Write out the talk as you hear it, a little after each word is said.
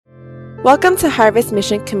Welcome to Harvest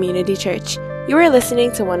Mission Community Church. You are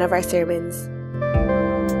listening to one of our sermons.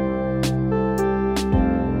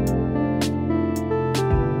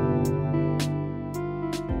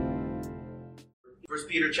 First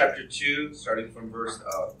Peter chapter 2, starting from verse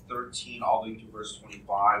 13 all the way to verse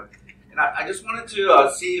 25. And I just wanted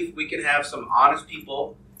to see if we can have some honest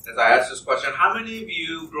people as I ask this question. How many of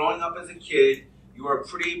you, growing up as a kid, you were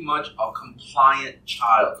pretty much a compliant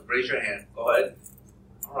child? Raise your hand. Go ahead.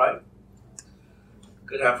 All right.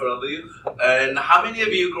 Good half of you. And how many of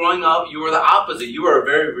you, growing up, you were the opposite? You were a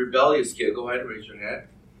very rebellious kid. Go ahead and raise your hand.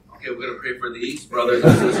 Okay, we're going to pray for these brothers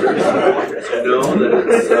and sisters to know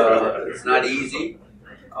that it's not easy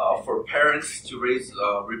for parents to raise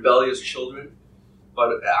rebellious children.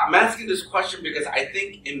 But I'm asking this question because I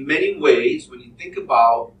think in many ways, when you think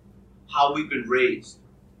about how we've been raised,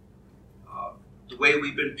 the way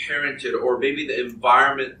we've been parented, or maybe the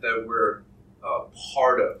environment that we're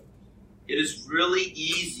part of, it is really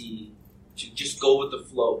easy to just go with the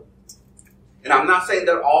flow. And I'm not saying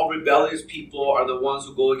that all rebellious people are the ones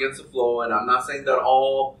who go against the flow, and I'm not saying that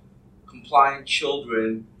all compliant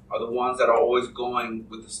children are the ones that are always going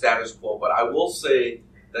with the status quo. But I will say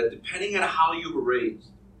that depending on how you were raised,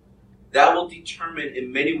 that will determine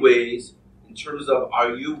in many ways in terms of,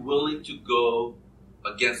 are you willing to go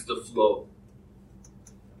against the flow?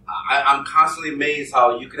 I'm constantly amazed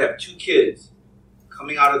how you could have two kids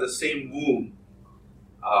coming out of the same womb,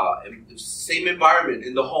 same environment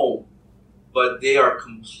in the home, but they are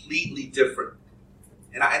completely different.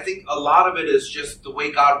 And I think a lot of it is just the way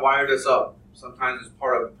God wired us up. Sometimes it's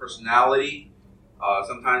part of personality.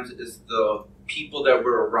 Sometimes it's the people that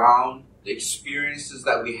we're around, the experiences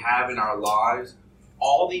that we have in our lives.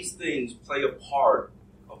 All these things play a part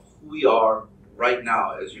of who we are right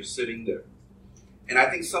now as you're sitting there. And I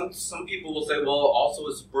think some people will say, well, also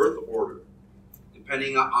it's birth order,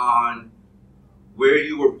 depending on where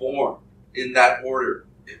you were born in that order.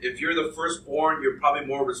 If you're the firstborn, you're probably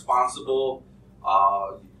more responsible.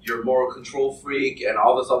 You're more a control freak and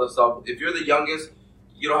all this other stuff. If you're the youngest,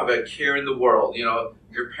 you don't have a care in the world. You know,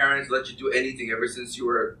 your parents let you do anything ever since you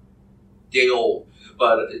were a day old.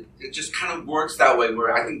 But it just kind of works that way,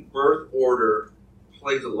 where I think birth order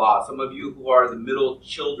plays a lot. Some of you who are the middle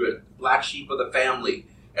children, black sheep of the family,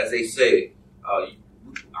 as they say,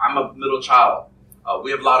 I'm a middle child. We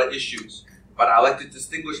have a lot of issues, but I like to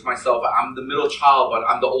distinguish myself. I'm the middle child, but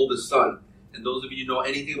I'm the oldest son. And those of you who know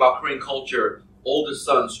anything about Korean culture, oldest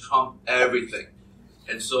sons trump everything.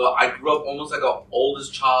 And so I grew up almost like an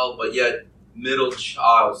oldest child, but yet middle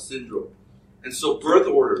child syndrome. And so birth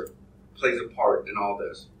order plays a part in all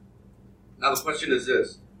this. Now the question is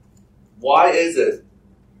this: why is it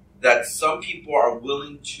that some people are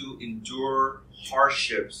willing to endure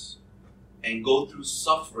hardships and go through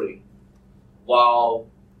suffering while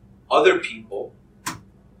other people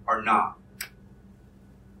are not?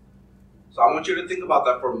 So I want you to think about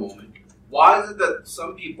that for a moment. Why is it that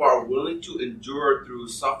some people are willing to endure through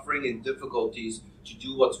suffering and difficulties to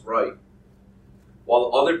do what's right,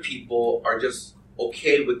 while other people are just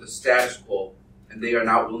okay with the status quo and they are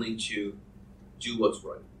not willing to do what's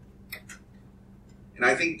right? And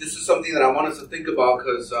I think this is something that I want us to think about,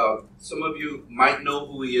 because some of you might know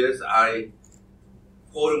who he is. I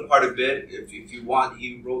quote him quite a bit. If you want,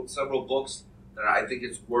 he wrote several books that I think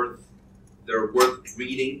they're worth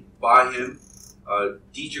reading by him.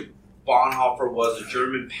 Dietrich Bonhoeffer was a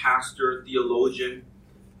German pastor, theologian,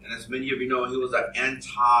 and as many of you know, he was an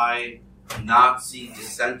anti-Nazi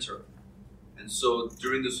dissenter. And so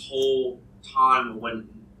during this whole time when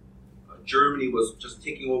Germany was just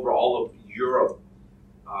taking over all of Europe,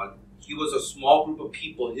 he was a small group of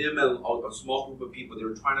people, him and a small group of people, they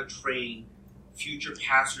were trying to train future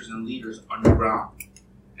pastors and leaders underground.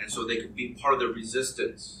 And so they could be part of the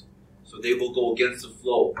resistance. So they will go against the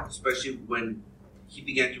flow, especially when he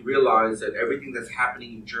began to realize that everything that's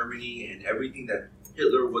happening in Germany and everything that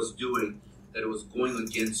Hitler was doing, that it was going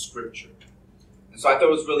against Scripture. And so I thought it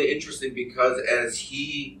was really interesting, because as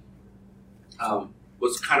he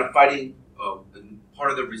was kind of fighting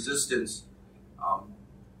part of the resistance,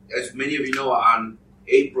 as many of you know, on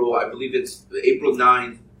April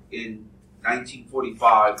 9th in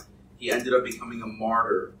 1945, he ended up becoming a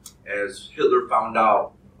martyr as Hitler found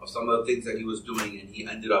out of some of the things that he was doing, and he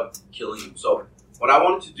ended up killing him. So what I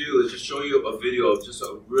wanted to do is just show you a video of just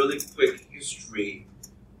a really quick history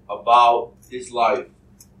about his life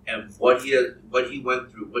and what he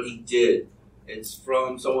went through, what he did. It's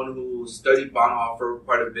from someone who studied Bonhoeffer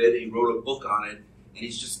quite a bit. He wrote a book on it, and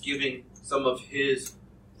he's just giving some of his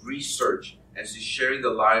research as he's sharing the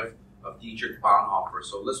life of Dietrich Bonhoeffer.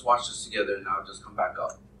 So let's watch this together, and I'll just come back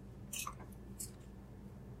up.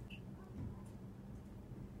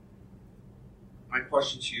 My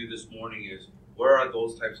question to you this morning is, where are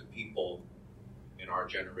those types of people in our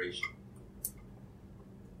generation?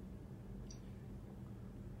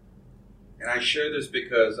 And I share this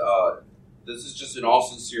because this is just in all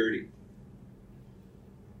sincerity.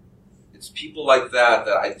 It's people like that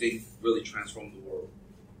I think really transform the world.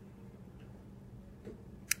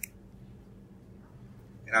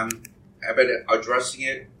 And I've been addressing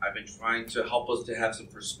it. I've been trying to help us to have some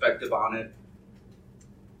perspective on it.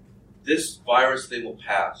 This virus thing will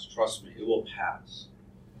pass. Trust me, it will pass.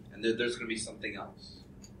 And there's going to be something else.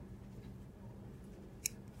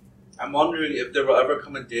 I'm wondering if there will ever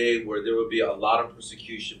come a day where there will be a lot of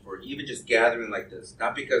persecution for even just gathering like this.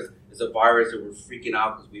 Not because it's a virus that we're freaking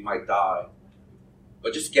out because we might die.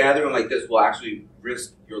 But just gathering like this will actually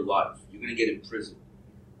risk your life. You're going to get imprisoned.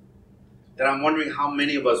 Then I'm wondering how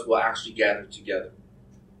many of us will actually gather together.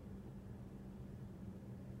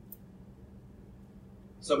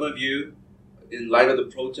 Some of you, in light of the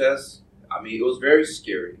protests, it was very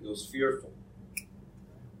scary. It was fearful.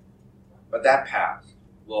 But that passed.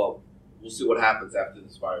 Well, we'll see what happens after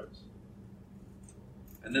this virus.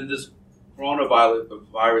 And then this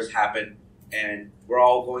coronavirus happened, and we're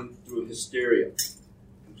all going through hysteria.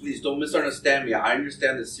 And please don't misunderstand me. I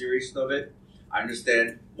understand the seriousness of it. I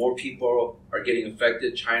understand more people are getting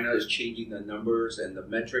affected. China is changing the numbers and the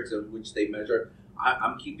metrics in which they measure.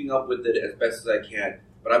 I'm keeping up with it as best as I can.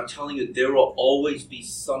 But I'm telling you, there will always be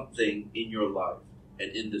something in your life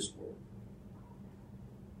and in this world.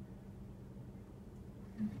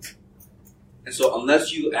 And so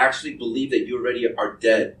unless you actually believe that you already are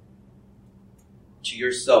dead to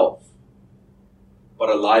yourself, but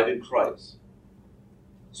alive in Christ.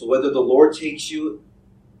 So whether the Lord takes you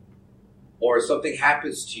or something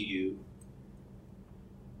happens to you,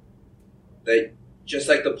 that just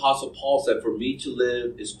like the Apostle Paul said, for me to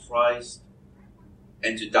live is Christ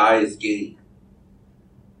and to die is gain.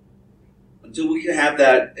 Until we can have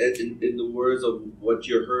that in the words of what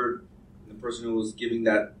you heard, the person who was giving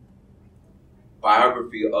that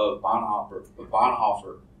biography of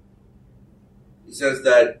Bonhoeffer, he says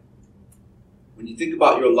that when you think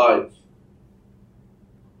about your life,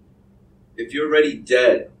 if you're already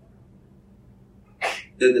dead,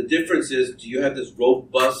 then the difference is, do you have this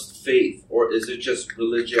robust faith, or is it just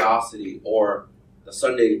religiosity or the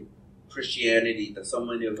Sunday Christianity that so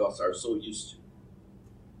many of us are so used to?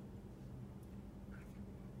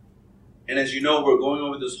 And as you know, we're going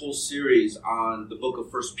over this whole series on the book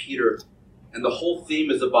of 1 Peter, and the whole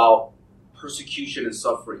theme is about persecution and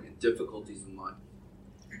suffering and difficulties in life.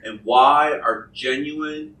 And why our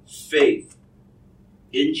genuine faith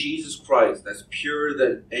in Jesus Christ, that's purer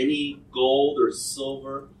than any gold or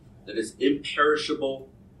silver, that is imperishable,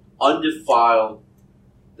 undefiled,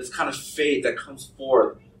 this kind of faith that comes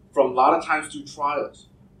forth from a lot of times through trials,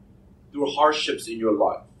 through hardships in your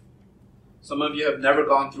life. Some of you have never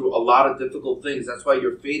gone through a lot of difficult things. That's why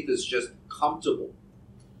your faith is just comfortable.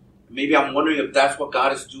 Maybe I'm wondering if that's what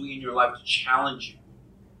God is doing in your life to challenge you.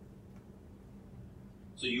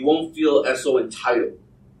 So you won't feel as so entitled.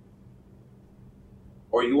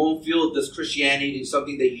 Or you won't feel this Christianity is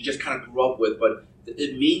something that you just kind of grew up with, but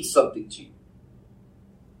it means something to you.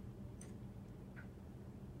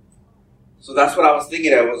 So that's what I was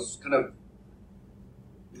thinking. I was kind of,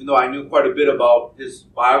 even though I knew quite a bit about his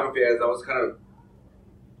biography, as I was kind of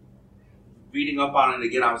reading up on it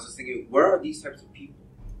again, I was just thinking, where are these types of people?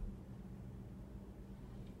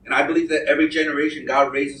 And I believe that every generation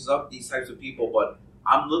God raises up these types of people, but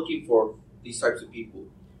I'm looking for these types of people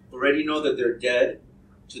who already know that they're dead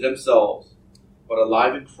to themselves, but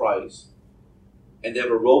alive in Christ, and they have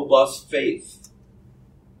a robust faith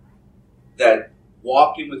that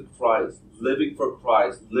walking with Christ, living for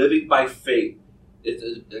Christ, living by faith, it's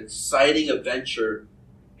an exciting adventure,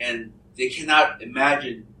 and they cannot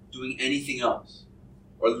imagine doing anything else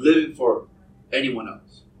or living for anyone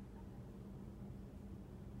else.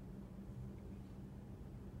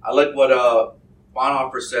 I like what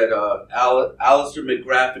Bonhoeffer said. Alistair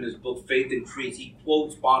McGrath in his book Faith and Creeds, he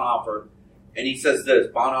quotes Bonhoeffer, and he says this.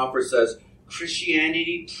 Bonhoeffer says,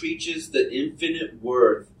 Christianity preaches the infinite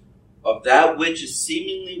worth of that which is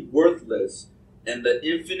seemingly worthless and the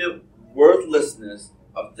infinite worthlessness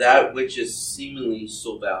of that which is seemingly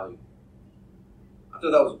so valuable. I thought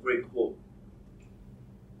that was a great quote.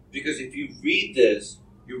 Because if you read this,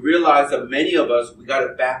 you realize that many of us, we got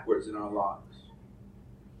it backwards in our lives.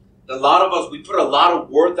 A lot of us, we put a lot of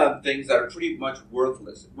worth on things that are pretty much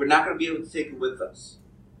worthless. We're not going to be able to take it with us.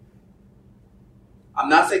 I'm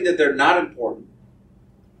not saying that they're not important.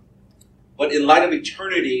 But in light of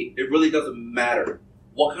eternity, it really doesn't matter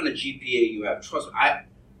what kind of GPA you have. Trust me,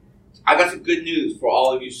 I got some good news for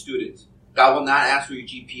all of you students. God will not ask for your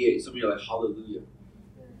GPA. Some of you are like, hallelujah.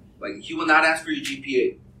 Like, he will not ask for your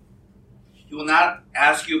GPA. He will not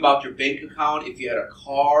ask you about your bank account, if you had a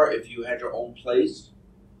car, if you had your own place.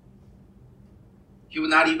 He will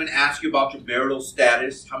not even ask you about your marital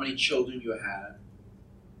status, how many children you had,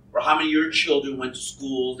 or how many of your children went to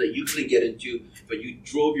schools that you couldn't get into, but you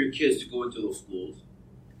drove your kids to go into those schools.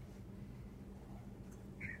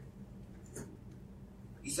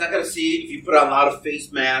 He's not going to see if you put on a lot of face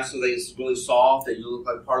masks so that it's really soft and you look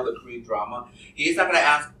like part of the Korean drama. He's not going to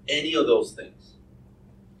ask any of those things.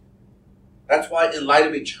 That's why in light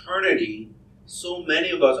of eternity, so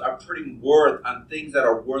many of us are putting worth on things that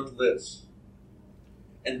are worthless.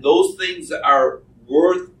 And those things that are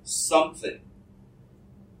worth something,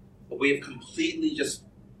 but we have completely just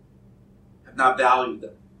have not valued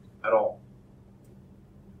them at all.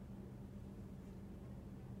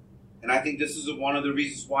 And I think this is one of the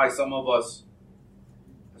reasons why some of us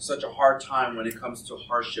have such a hard time when it comes to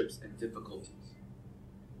hardships and difficulties.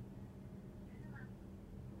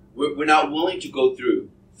 We're not willing to go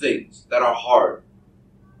through things that are hard.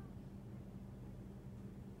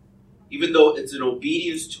 Even though it's an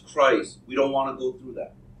obedience to Christ, we don't want to go through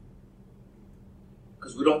that.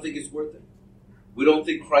 Because we don't think it's worth it. We don't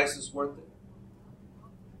think Christ is worth it.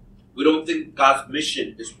 We don't think God's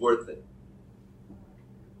mission is worth it.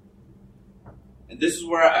 And this is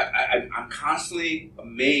where I'm constantly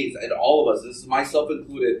amazed at all of us, this is myself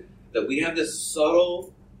included, that we have this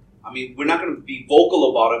subtle, we're not going to be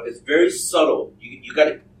vocal about it, it's very subtle. You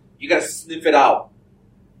got to sniff it out.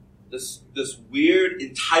 This weird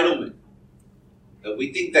entitlement that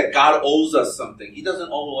we think that God owes us something. He doesn't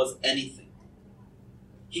owe us anything.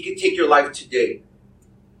 He can take your life today,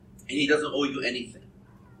 and he doesn't owe you anything.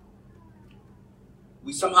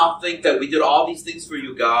 We somehow think that we did all these things for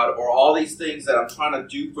you, God, or all these things that I'm trying to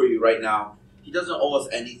do for you right now. He doesn't owe us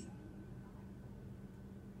anything.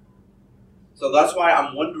 So that's why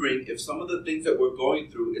I'm wondering if some of the things that we're going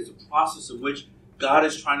through is a process in which God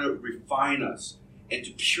is trying to refine us and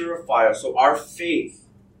to purify us so our faith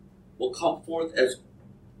will come forth as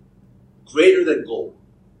greater than gold,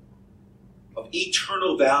 of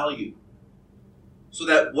eternal value, so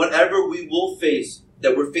that whatever we will face,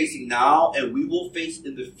 that we're facing now and we will face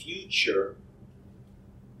in the future,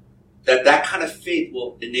 that kind of faith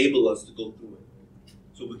will enable us to go through it,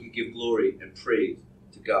 so we can give glory and praise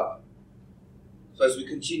to God. So as we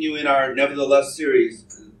continue in our Nevertheless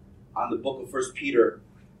series on the book of 1 Peter,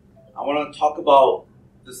 I want to talk about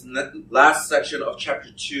this last section of chapter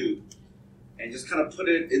 2 and just kind of put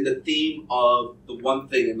it in the theme of the one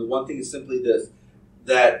thing. And the one thing is simply this,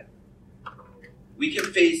 that we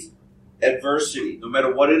can face adversity, no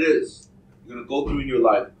matter what it is you're going to go through in your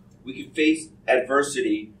life. We can face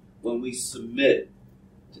adversity when we submit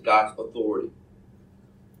to God's authority.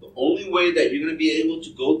 The only way that you're going to be able to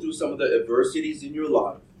go through some of the adversities in your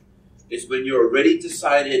life is when you're already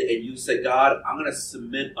decided and you say, God, I'm going to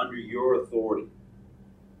submit under your authority.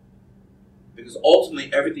 Because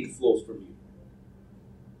ultimately everything flows from you.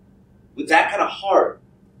 With that kind of heart,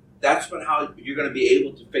 that's how you're going to be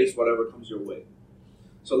able to face whatever comes your way.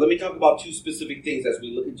 So let me talk about two specific things as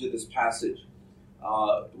we look into this passage.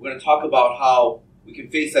 We're going to talk about how we can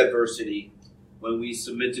face adversity when we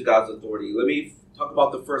submit to God's authority. Let me talk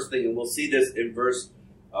about the first thing, and we'll see this in verse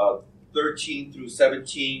 13 through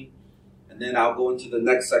 17, and then I'll go into the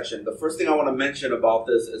next section. The first thing I want to mention about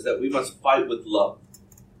this is that we must fight with love.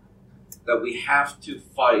 That we have to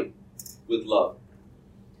fight with love.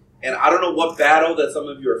 And I don't know what battle that some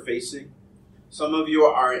of you are facing. Some of you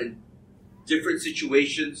are in different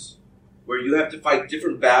situations where you have to fight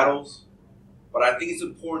different battles. But I think it's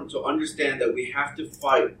important to understand that we have to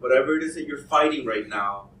fight. Whatever it is that you're fighting right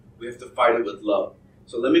now, we have to fight it with love.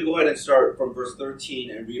 So let me go ahead and start from verse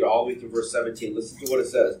 13 and read all the way through verse 17. Listen to what it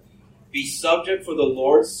says. Be subject for the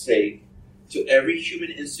Lord's sake to every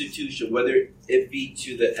human institution, whether it be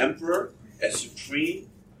to the emperor as supreme,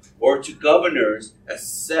 or to governors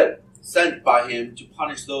as sent by him to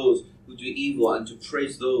punish those who do evil and to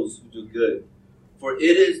praise those who do good. For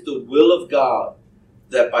it is the will of God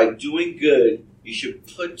that by doing good you should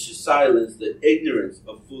put to silence the ignorance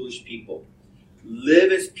of foolish people.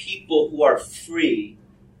 Live as people who are free,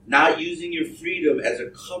 not using your freedom as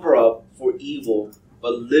a cover-up for evil,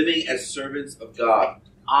 but living as servants of God.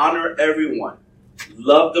 Honor everyone.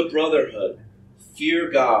 Love the brotherhood.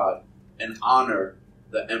 Fear God and honor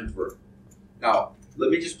the emperor. Now, let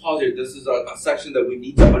me just pause here. This is a section that we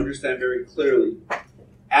need to understand very clearly.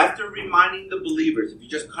 After reminding the believers, if you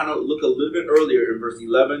just kind of look a little bit earlier in verse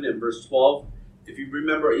 11 and verse 12, if you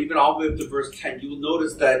remember even all the way up to verse 10, you will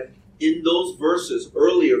notice that in those verses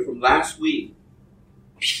earlier from last week,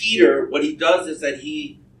 Peter, what he does is that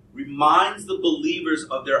he reminds the believers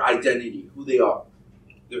of their identity, who they are.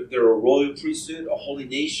 They're a royal priesthood, a holy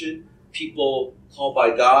nation, people called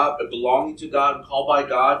by God, belonging to God and called by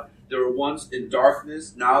God. They were once in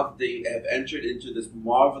darkness. Now they have entered into this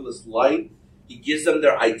marvelous light. He gives them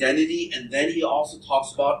their identity, and then he also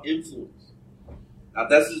talks about influence. Now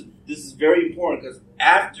this is very important, because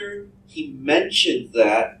after he mentions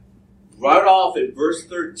that, right off in verse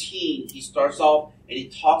 13, he starts off and he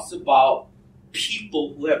talks about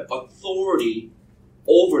people who have authority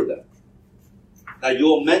over them. Now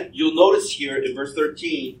you'll notice here in verse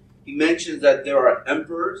 13, he mentions that there are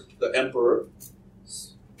emperors, the emperor,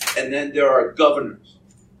 and then there are governors.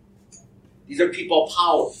 These are people of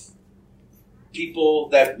power, people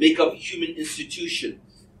that make up human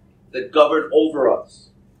institutions that govern over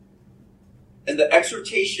us. And the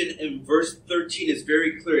exhortation in verse 13 is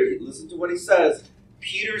very clear. Listen to what he says.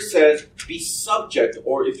 Peter says, be subject,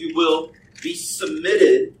 or if you will, be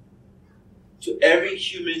submitted to every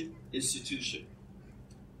human institution.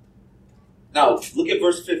 Now, look at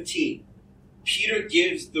verse 15. Peter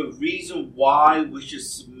gives the reason why we should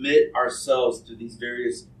submit ourselves to these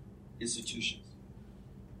various institutions.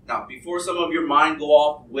 Now, before some of your mind go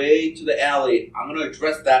off way to the alley, I'm going to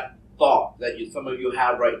address that thought that some of you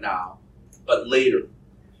have right now, but later.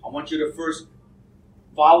 I want you to first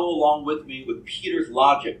follow along with me with Peter's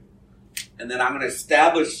logic, and then I'm going to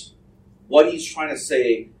establish what he's trying to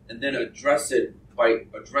say, and then address it by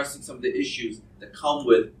addressing some of the issues that come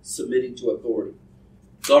with submitting to authority.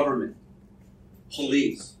 Government,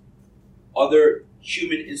 police, other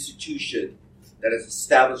human institution that is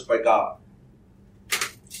established by God.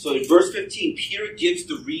 So in verse 15, Peter gives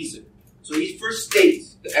the reason. So he first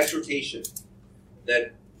states the exhortation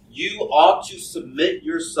that you ought to submit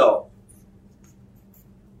yourself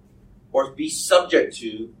or be subject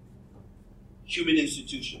to human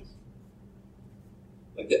institutions.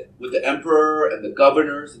 With the emperor and the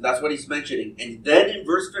governors, and that's what he's mentioning. And then in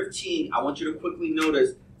verse 15, I want you to quickly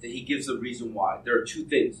notice that he gives a reason why. There are two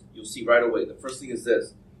things you'll see right away. The first thing is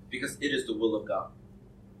this: because it is the will of God.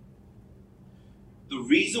 The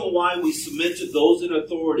reason why we submit to those in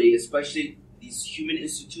authority, especially these human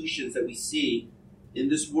institutions that we see in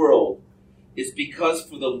this world, is because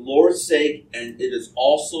for the Lord's sake, and it is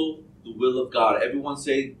also the will of God. Everyone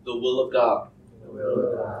say the will of God. The will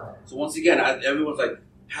of God. So once again, everyone's like,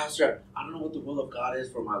 Pastor, I don't know what the will of God is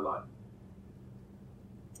for my life.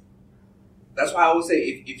 That's why I always say,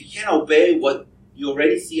 if you can't obey what you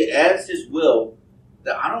already see as His will,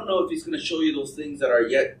 then I don't know if He's going to show you those things that are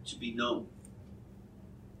yet to be known.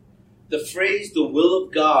 The phrase, the will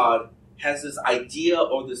of God, has this idea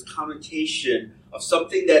or this connotation of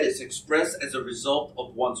something that is expressed as a result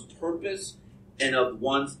of one's purpose and of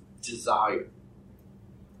one's desire.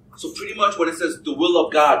 So pretty much when it says the will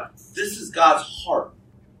of God, this is God's heart.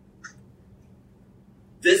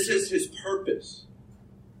 This is His purpose.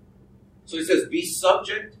 So He says, be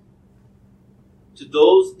subject to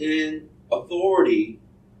those in authority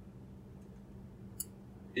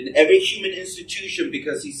in every human institution,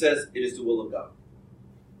 because He says it is the will of God.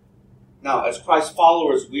 Now, as Christ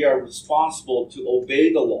followers, we are responsible to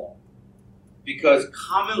obey the law, because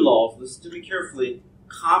common laws, listen to me carefully,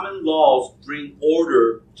 common laws bring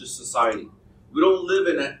order to society. We don't live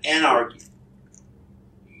in an anarchy.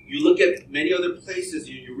 You look at many other places,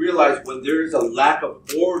 you realize when there is a lack of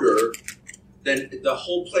order, then the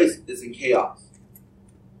whole place is in chaos.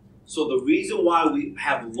 So the reason why we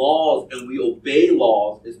have laws and we obey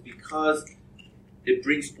laws is because it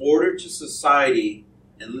brings order to society.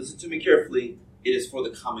 And listen to me carefully, it is for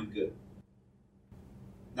the common good.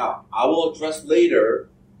 Now, I will address later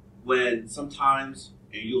when sometimes,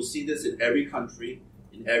 and you'll see this in every country,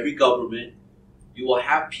 in every government, you will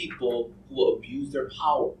have people who will abuse their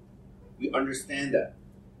power. We understand that.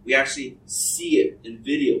 We actually see it in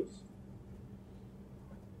videos.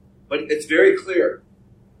 But it's very clear.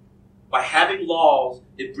 By having laws,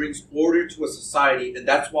 it brings order to a society, and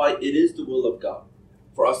that's why it is the will of God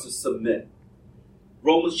for us to submit.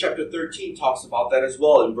 Romans chapter 13 talks about that as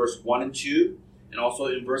well in verse 1 and 2, and also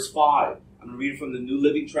in verse 5. I'm going to read from the New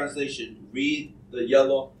Living Translation. Read the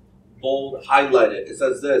yellow, bold, highlighted. It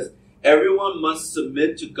says this: everyone must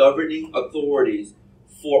submit to governing authorities,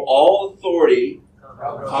 for all authority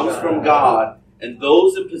comes from God, and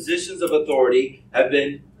those in positions of authority have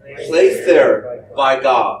been placed there by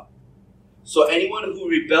God. So anyone who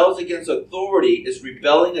rebels against authority is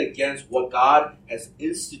rebelling against what God has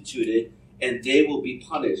instituted, and they will be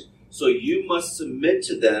punished. So you must submit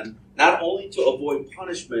to them, not only to avoid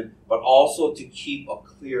punishment, but also to keep a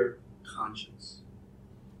clear conscience.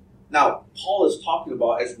 Now, Paul is talking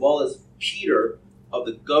about, as well as Peter, of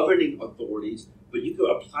the governing authorities, but you can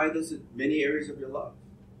apply this in many areas of your life.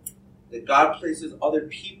 That God places other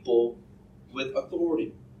people with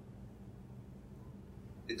authority.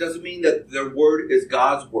 It doesn't mean that their word is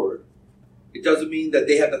God's word. It doesn't mean that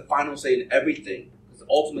they have the final say in everything, because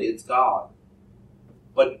ultimately it's God.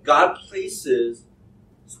 But God places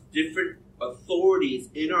different authorities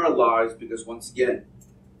in our lives because, once again,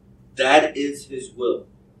 that is His will.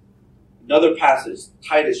 Another passage,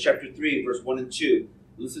 Titus chapter 3, verse 1 and 2.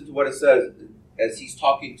 Listen to what it says as he's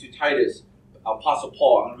talking to Titus, Apostle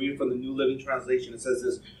Paul. I'm going to read it from the New Living Translation. It says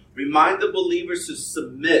this: remind the believers to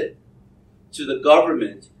submit to the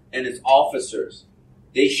government and its officers.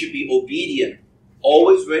 They should be obedient,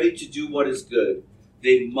 always ready to do what is good.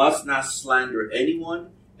 They must not slander anyone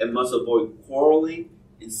and must avoid quarreling.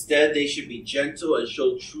 Instead, they should be gentle and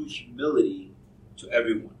show true humility to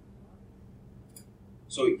everyone.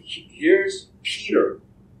 So here's Peter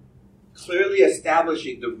clearly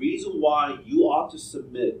establishing the reason why you ought to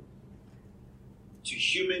submit to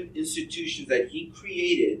human institutions that he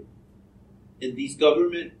created in these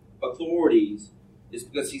government authorities is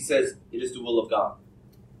because he says it is the will of God.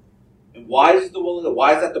 And why is it the will of God?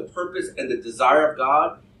 Why is that the purpose and the desire of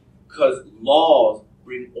God? Because laws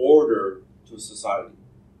bring order to a society.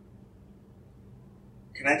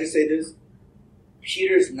 Can I just say this?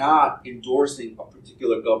 Peter is not endorsing a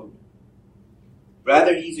particular government.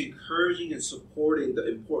 Rather, he's encouraging and supporting the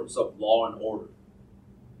importance of law and order.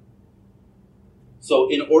 So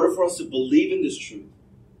in order for us to believe in this truth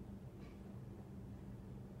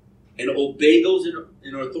and obey those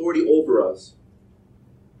in authority over us,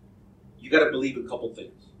 you got to believe a couple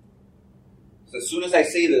things. So as soon as I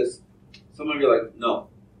say this, some of you are like, no,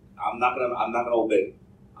 I'm not gonna obey.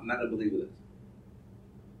 I'm not gonna believe this.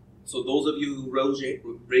 So those of you who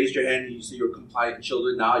raised your hand and you say you're compliant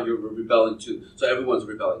children, now you're rebelling too. So everyone's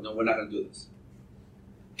rebelling. No, we're not going to do this.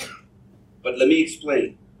 But let me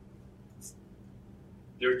explain.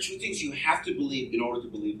 There are two things you have to believe in order to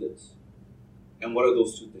believe this. And what are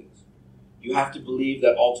those two things? You have to believe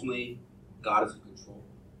that ultimately God is in control.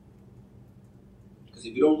 Because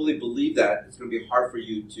if you don't really believe that, it's going to be hard for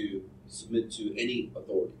you to submit to any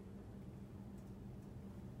authority.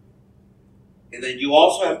 And then you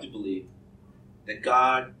also have to believe that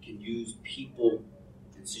God can use people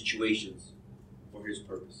and situations for His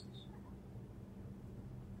purposes.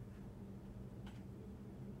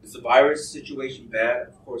 Is the virus situation bad?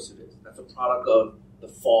 Of course it is. That's a product of the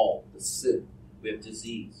fall, the sin. We have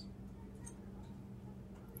disease.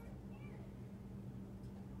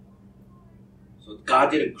 So God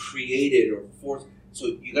didn't create it or force it. So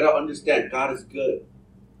you got to understand, God is good.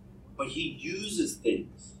 But He uses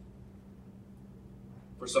things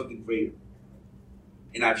for something greater.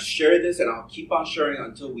 And I've shared this and I'll keep on sharing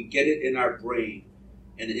until we get it in our brain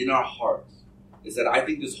and in our hearts. Is that I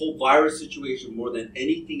think this whole virus situation, more than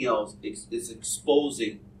anything else, is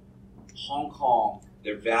exposing Hong Kong,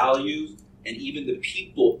 their values, and even the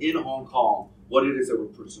people in Hong Kong, what it is that we're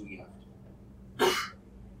pursuing after.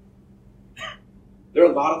 There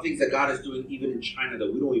are a lot of things that God is doing even in China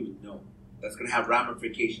that we don't even know. That's going to have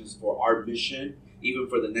ramifications for our mission, even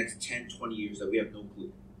for the next 10, 20 years that we have no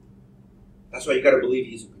clue. That's why you got to believe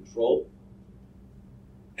He's in control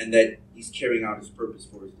and that He's carrying out His purpose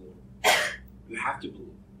for His glory. You have to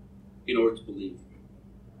believe in order to believe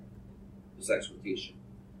this expectation.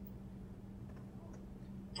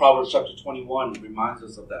 Proverbs chapter 21 reminds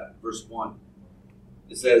us of that. Verse 1.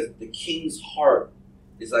 It says, the king's heart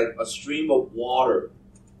is like a stream of water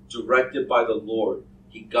directed by the Lord.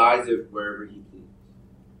 He guides it wherever He pleases.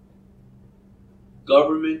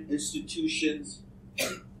 Government institutions,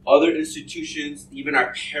 other institutions, even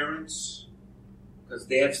our parents, because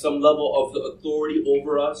they have some level of the authority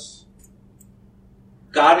over us.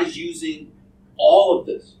 God is using all of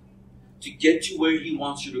this to get you where He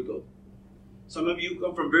wants you to go. Some of you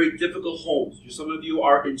come from very difficult homes. Some of you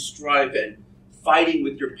are in strife and fighting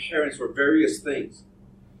with your parents for various things.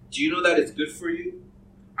 Do you know that it's good for you?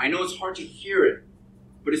 I know it's hard to hear it,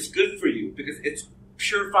 but it's good for you because it's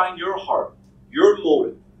purifying your heart, your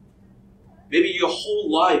motive. Maybe your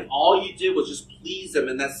whole life, all you did was just please them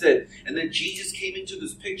and that's it. And then Jesus came into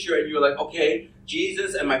this picture and you're like, okay,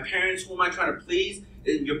 Jesus and my parents, who am I trying to please?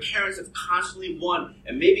 And your parents have constantly won.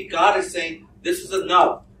 And maybe God is saying, this is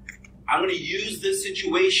enough. I'm going to use this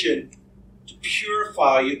situation to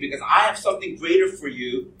purify you because I have something greater for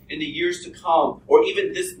you in the years to come or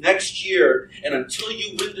even this next year. And until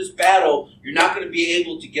you win this battle, you're not going to be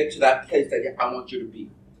able to get to that place that I want you to be.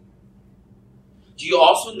 Do you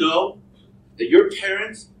also know that your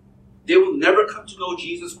parents, they will never come to know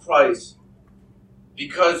Jesus Christ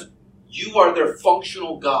because you are their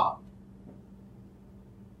functional God.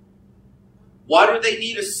 Why do they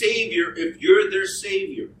need a savior if you're their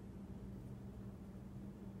savior?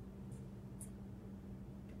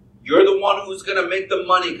 You're the one who's going to make the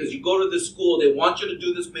money because you go to this school. They want you to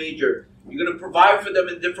do this major. You're going to provide for them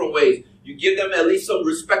in different ways. You give them at least some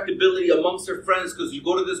respectability amongst their friends because you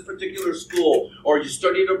go to this particular school or you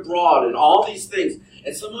studied abroad and all these things.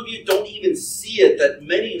 And some of you don't even see it, that in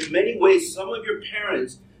many ways, some of your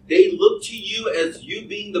parents, they look to you as you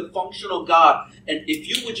being the functional God. And if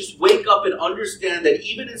you would just wake up and understand that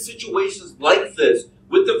even in situations like this,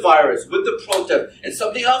 with the virus, with the protest, and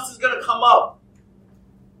something else is going to come up,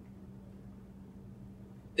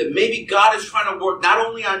 that maybe God is trying to work not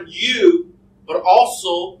only on you, but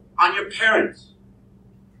also on your parents.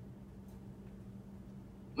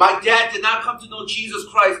 My dad did not come to know Jesus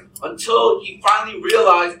Christ until he finally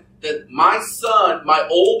realized that my son, my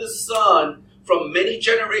oldest son, from many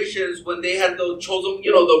generations when they had the chosen,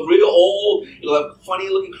 the real old, like funny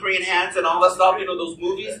looking Korean hats and all that stuff, those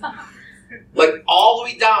movies. Like all the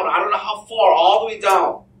way down, I don't know how far, all the way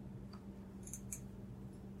down.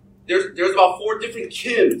 There's about 4 different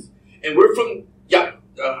Kims, and we're from,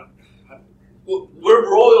 we're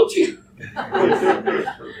royalty.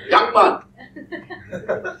 Yangman.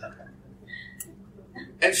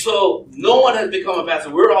 And so no one has become a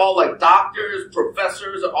pastor. We're all like doctors,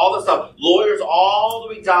 professors, all this stuff, lawyers, all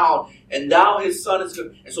the way down. And now his son is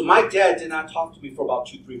good. And so my dad did not talk to me for about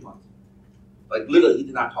 2-3 months. Like literally, he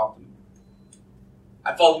did not talk to me.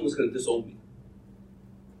 I thought he was going to disown me.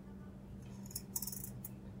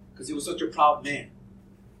 Because he was such a proud man.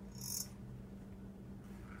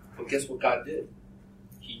 But guess what God did?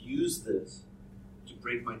 He used this to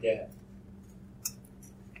break my dad.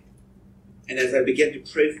 And as I began to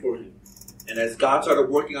pray for him, and as God started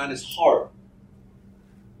working on his heart,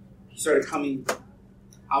 he started coming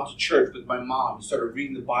out to church with my mom. He started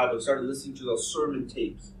reading the Bible. He started listening to those sermon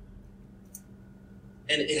tapes.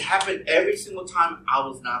 And it happened every single time I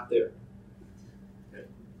was not there.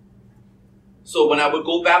 So when I would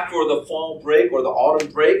go back for the fall break or the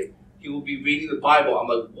autumn break, he would be reading the Bible. I'm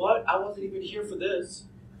like, what? I wasn't even here for this.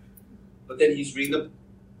 But then he's reading the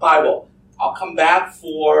Bible. I'll come back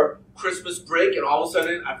for Christmas break, and all of a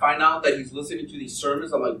sudden I find out that he's listening to these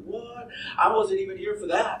sermons. I'm like, what? I wasn't even here for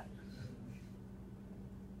that.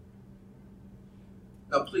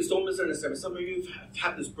 Now, please don't misunderstand me. Some of you have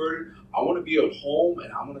had this burden. I want to be at home,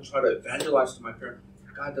 and I want to try to evangelize to my parents.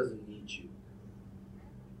 God doesn't need you.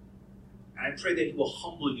 And I pray that he will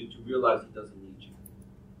humble you to realize he doesn't need you.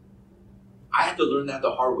 I had to learn that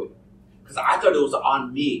the hard way. Because I thought it was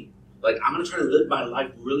on me. Like, I'm going to try to live my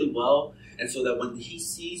life really well. And so that when he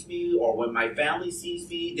sees me or when my family sees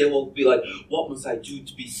me, they will be like, what must I do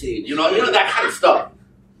to be saved? You know that kind of stuff.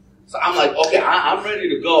 So I'm like, okay, I'm ready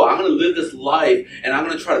to go. I'm going to live this life. And I'm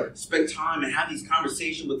going to try to spend time and have these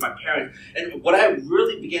conversations with my parents. And what I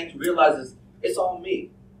really began to realize is, it's all me.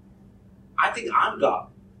 I think I'm God.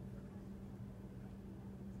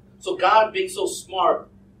 So God, being so smart,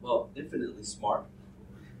 well, infinitely smart,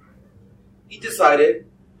 he decided,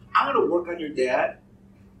 I'm going to work on your dad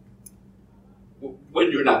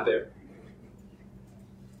when you're not there.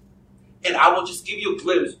 And I will just give you a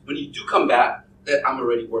glimpse when you do come back that I'm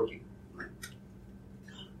already working.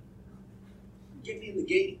 Get me in the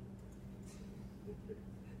game.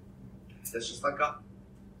 That's just like God.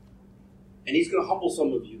 And he's going to humble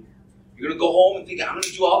some of you. You're going to go home and think, I'm going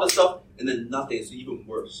to do all this stuff, and then nothing. It's even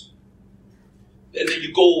worse. And then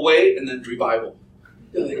you go away, and then revival.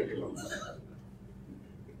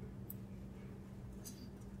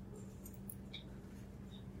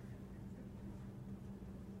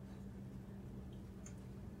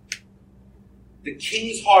 The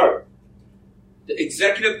king's heart, the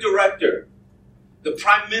executive director, the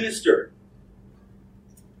prime minister,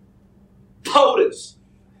 POTUS,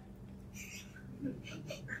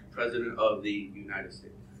 President of the United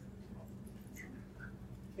States.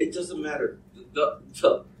 It doesn't matter. The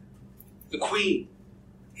queen,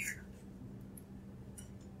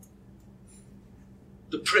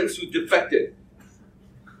 the prince who defected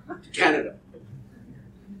to Canada.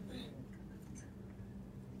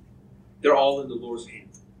 They're all in the Lord's hand.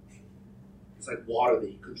 It's like water that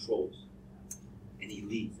he controls. And he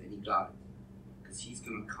leads and he guides. Because he's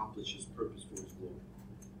going to accomplish his purpose for his glory.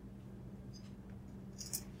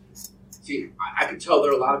 See, I can tell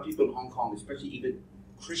there are a lot of people in Hong Kong, especially even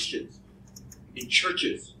Christians, in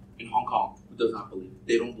churches in Hong Kong, who does not believe it.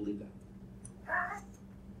 They don't believe that.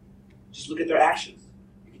 Just look at their actions.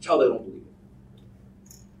 You can tell they don't believe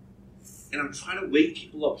it. And I'm trying to wake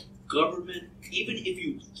people up. Government, even if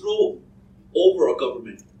you throw over a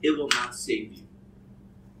government, it will not save you.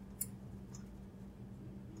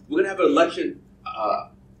 We're going to have an election.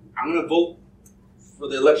 I'm going to vote for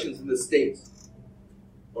the elections in the States.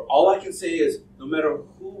 But all I can say is, no matter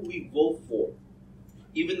who we vote for,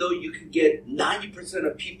 even though you can get 90%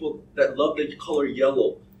 of people that love the color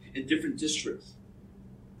yellow in different districts,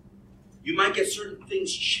 you might get certain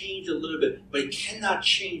things changed a little bit, but it cannot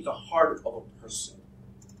change the heart of a person.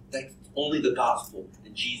 That's only the gospel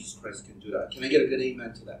and Jesus Christ can do that. Can I get a good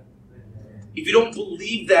amen to that? If you don't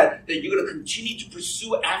believe that, then you're going to continue to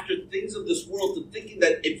pursue after things of this world, to thinking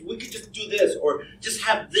that if we could just do this, or just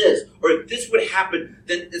have this, or if this would happen,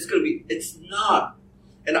 then it's not.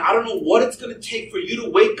 And I don't know what it's going to take for you to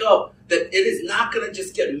wake up that it is not going to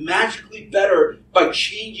just get magically better by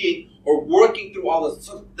changing or working through all this.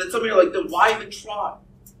 Then some of you are like, then why even try?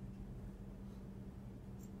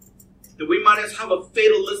 That we might just have a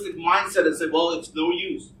fatalistic mindset and say, well, it's no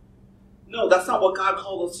use. No, that's not what God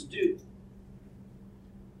called us to do.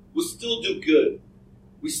 We still do good.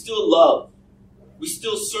 We still love. We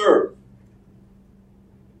still serve.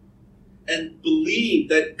 And believe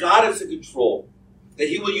that God is in control. That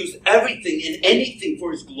He will use everything and anything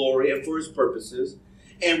for His glory and for His purposes.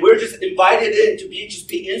 And we're just invited in to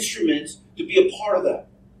be instruments to be a part of that.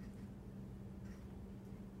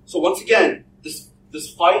 So once again, this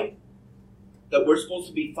fight that we're supposed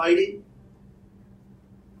to be fighting,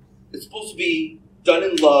 it's supposed to be done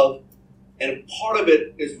in love. And part of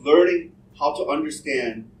it is learning how to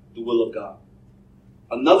understand the will of God.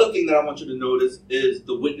 Another thing that I want you to notice is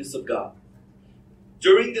the witness of God.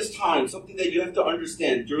 During this time, something that you have to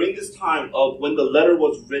understand, during this time of when the letter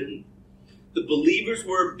was written, the believers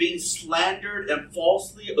were being slandered and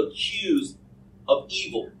falsely accused of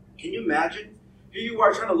evil. Can you imagine? Here you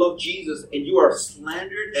are trying to love Jesus and you are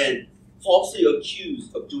slandered and falsely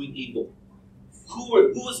accused of doing evil. Who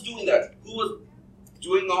was doing that? Who was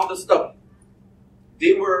doing all this stuff?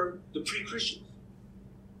 They were the pre-Christians.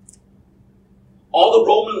 All the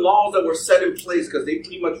Roman laws that were set in place, because they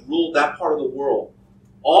pretty much ruled that part of the world.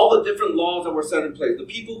 All the different laws that were set in place. The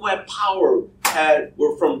people who had power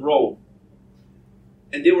were from Rome.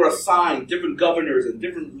 And they were assigned different governors and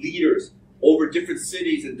different leaders over different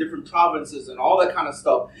cities and different provinces and all that kind of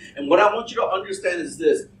stuff. And what I want you to understand is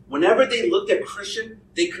this. Whenever they looked at Christian,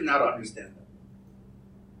 they could not understand them.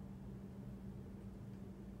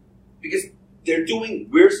 Because they're doing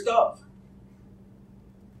weird stuff.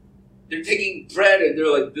 They're taking bread and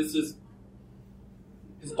they're like, this is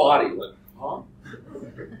His body. Like, huh?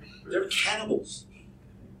 They're cannibals.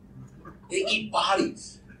 They eat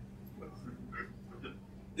bodies.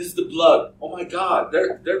 This is the blood. Oh my God,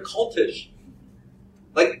 they're cultish.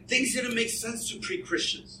 Like, things didn't make sense to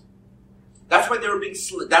pre-Christians. That's why they were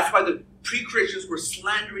that's why the pre-Christians were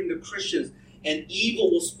slandering the Christians, and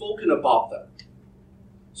evil was spoken about them.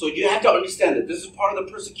 So you have to understand that this is part of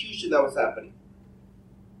the persecution that was happening.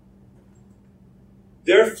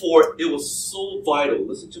 Therefore, it was so vital,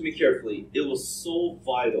 listen to me carefully, it was so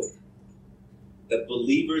vital that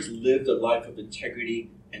believers lived a life of integrity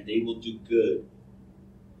and they will do good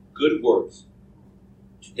works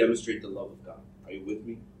to demonstrate the love of God. Are you with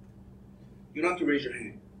me? You don't have to raise your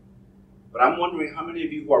hand. But I'm wondering how many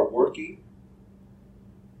of you who are working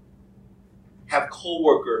have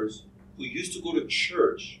co-workers who used to go to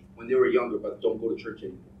church when they were younger but don't go to church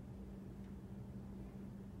anymore.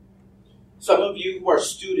 Some of you who are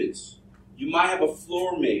students, you might have a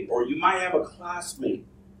floor mate or you might have a classmate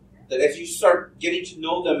that as you start getting to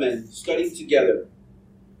know them and studying together,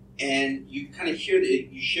 and you kind of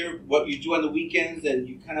you share what you do on the weekends, and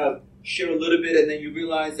you kind of share a little bit, and then you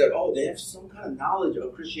realize that, oh, they have some kind of knowledge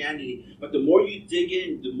of Christianity. But the more you dig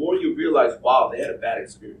in, the more you realize, wow, they had a bad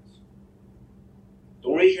experience.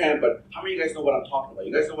 Don't raise your hand, but how many of you guys know what I'm talking about?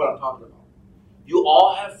 You guys know what I'm talking about. You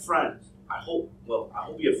all have friends. I hope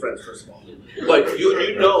you have friends, first of all. But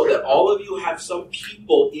you know that all of you have some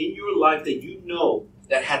people in your life that you know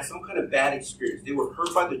that had some kind of bad experience. They were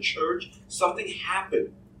hurt by the church. Something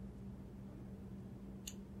happened.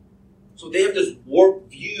 So they have this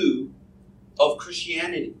warped view of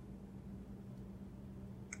Christianity.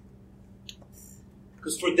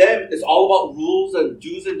 Because for them, it's all about rules and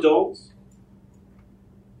do's and don'ts.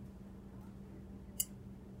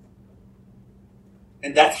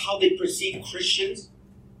 And that's how they perceive Christians.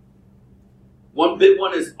 One big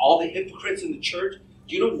one is all the hypocrites in the church.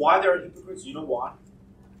 Do you know why there are hypocrites? Do you know why?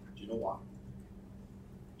 Do you know why?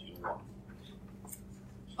 Do you know why?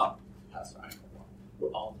 Oh, Pastor, I know why. We're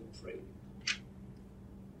all depraved.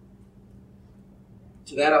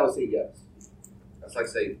 To that I will say yes. That's like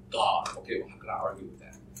saying, God. Okay, well, how can I argue with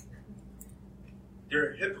that? There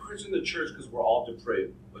are hypocrites in the church because we're all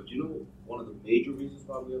depraved. But do you know one of the major reasons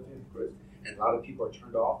why we have hypocrites? And a lot of people are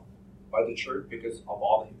turned off by the church because of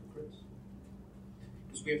all the hypocrites.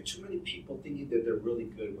 Because we have too many people thinking that they're really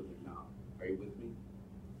good when they're not. Are you with me?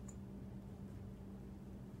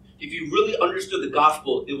 If you really understood the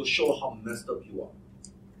gospel, it will show how messed up you are.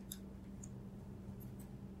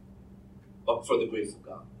 But for the grace of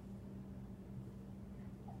God.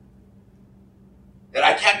 That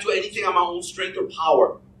I can't do anything on my own strength or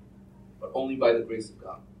power, but only by the grace of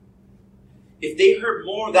God. If they heard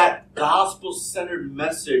more of that gospel-centered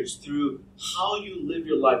message through how you live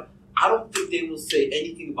your life, I don't think they will say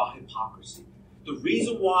anything about hypocrisy. The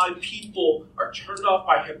reason why people are turned off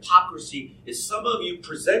by hypocrisy is some of you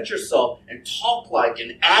present yourself and talk like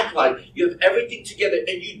and act like you have everything together,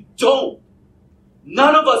 and you don't.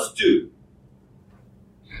 None of us do.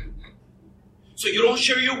 So you don't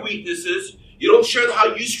share your weaknesses. You don't share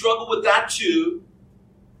how you struggle with that too.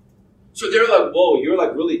 So they're like, whoa, you're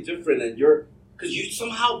like really different, and because you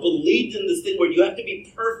somehow believed in this thing where you have to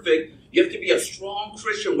be perfect, you have to be a strong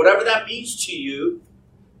Christian, whatever that means to you.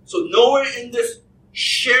 So nowhere in this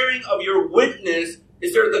sharing of your witness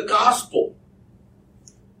is there the gospel.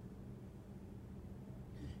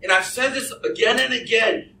 And I've said this again and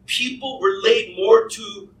again, people relate more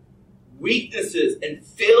to weaknesses and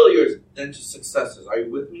failures than to successes. Are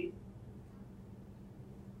you with me?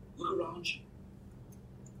 Look around you.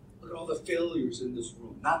 Look at all the failures in this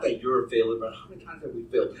room. Not that you're a failure, but how many times have we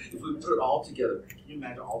failed? If we put it all together, can you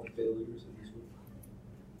imagine all the failures in this room?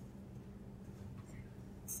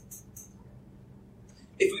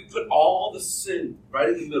 If we put all the sin right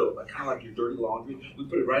in the middle, like kind of like your dirty laundry, we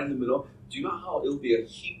put it right in the middle, do you know how it'll be a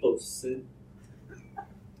heap of sin?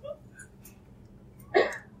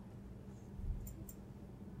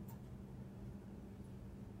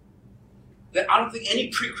 That I don't think any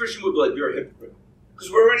pre-Christian would be like, you're a hypocrite.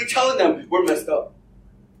 Because we're already telling them we're messed up.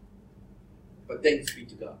 But thanks be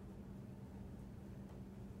to God.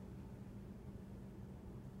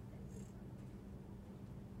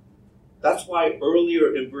 That's why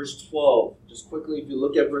earlier in verse 12, just quickly if you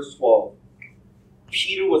look at verse 12,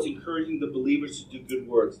 Peter was encouraging the believers to do good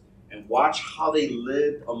works and watch how they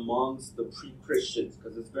lived amongst the pre-Christians,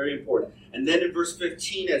 because it's very important. And then in verse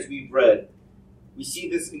 15, as we've read, we see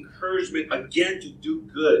this encouragement again to do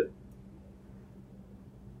good.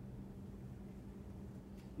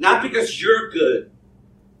 Not because you're good,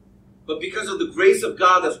 but because of the grace of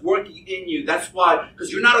God that's working in you. That's why,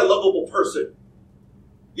 because you're not a lovable person.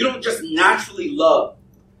 You don't just naturally love,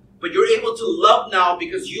 but you're able to love now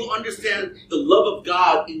because you understand the love of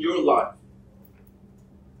God in your life.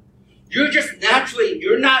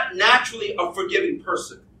 You're not naturally a forgiving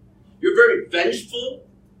person. You're very vengeful.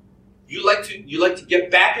 You like to get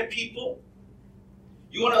back at people.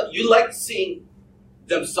 You like seeing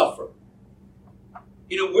them suffer.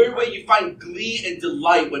 In a weird way, you find glee and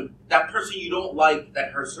delight when that person you don't like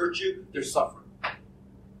that hurts you, they're suffering.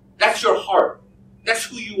 That's your heart. That's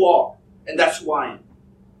who you are. And that's who I am.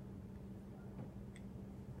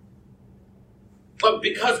 But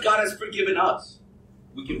because God has forgiven us,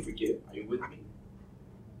 we can forgive. Are you with me?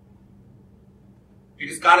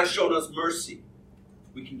 Because God has shown us mercy,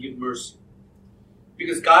 we can give mercy.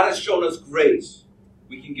 Because God has shown us grace,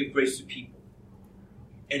 we can give grace to people.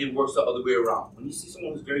 And it works the other way around. When you see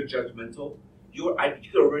someone who's very judgmental, you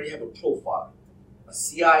could already have a profile, a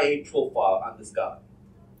CIA profile on this guy.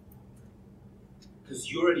 Because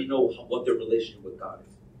you already know what their relationship with God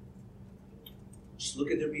is. Just look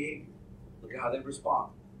at their behavior. Look at how they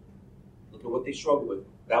respond. Look at what they struggle with.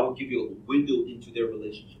 That will give you a window into their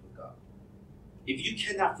relationship with God. If you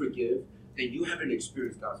cannot forgive, then you haven't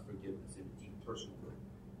experienced God's forgiveness in a deep personal way.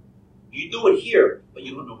 You know it here, but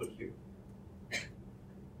you don't know it here.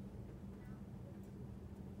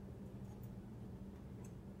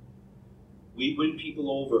 We win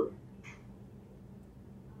people over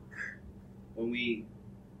when we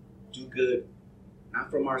do good,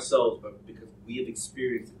 not from ourselves, but because we have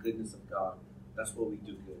experienced the goodness of God. That's what we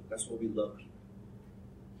do good. That's what we love people.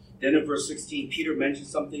 Then in verse 16, Peter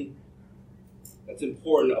mentions something that's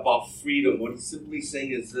important about freedom. What he's simply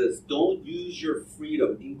saying is this: don't use your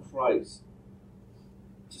freedom in Christ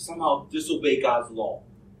to somehow disobey God's law.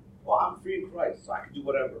 Well, I'm free in Christ, so I can do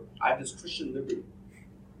whatever. I have this Christian liberty.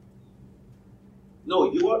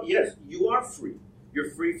 No, you are free.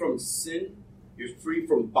 You're free from sin. You're free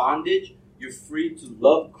from bondage. You're free to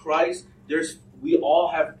love Christ. We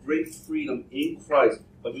all have great freedom in Christ.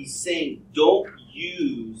 But he's saying, don't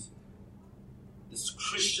use this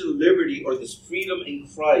Christian liberty or this freedom in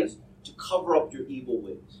Christ to cover up your evil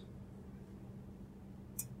ways.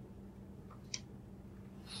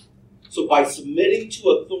 So by submitting to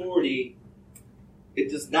authority,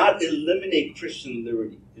 it does not eliminate Christian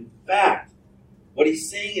liberty. In fact, what he's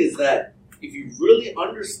saying is that if you really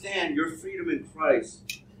understand your freedom in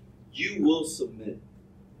Christ, you will submit.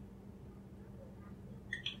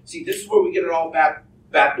 See, this is where we get it all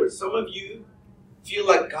backwards. Some of you feel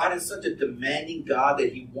like God is such a demanding God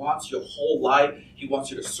that He wants your whole life. He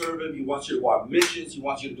wants you to serve Him. He wants you to go on missions. He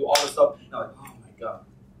wants you to do all this stuff. And you're like, oh my God.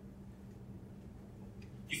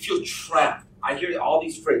 You feel trapped. I hear all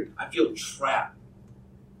these phrases. I feel trapped.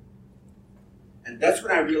 And that's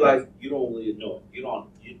when I realized you don't really know it.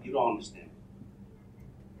 You don't understand.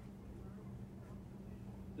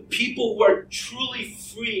 The people who are truly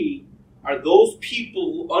free are those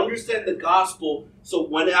people who understand the gospel. So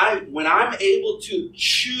when I'm able to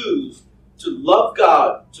choose to love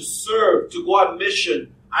God, to serve, to go on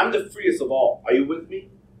mission, I'm the freest of all. Are you with me?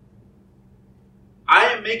 I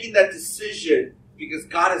am making that decision because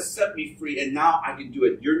God has set me free and now I can do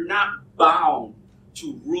it. You're not bound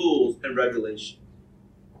to rules and regulations.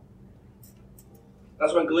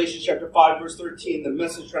 That's why in Galatians chapter 5, verse 13, the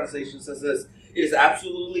Message translation says this: it is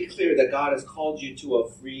absolutely clear that God has called you to a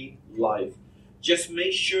free life. Just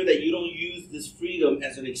make sure that you don't use this freedom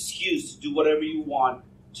as an excuse to do whatever you want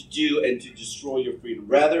to do and to destroy your freedom.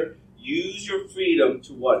 Rather, use your freedom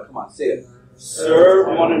to what? Come on, say it.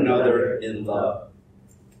 Serve one another in love.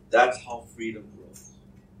 That's how freedom grows.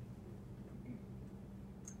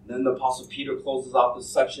 Then the Apostle Peter closes out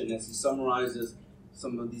this section as he summarizes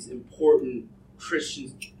some of these important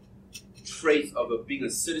Christian traits of being a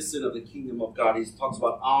citizen of the kingdom of God. He talks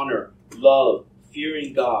about honor, love,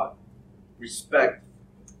 fearing God, respect.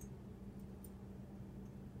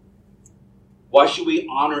 Why should we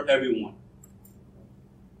honor everyone?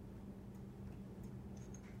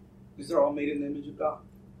 Because they're all made in the image of God.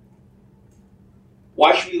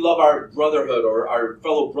 Why should we love our brotherhood or our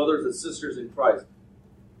fellow brothers and sisters in Christ?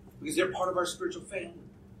 Because they're part of our spiritual family.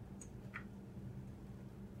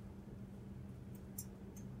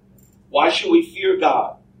 Why should we fear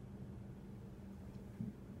God?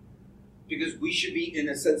 Because we should be in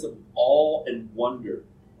a sense of awe and wonder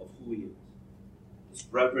of who He is. This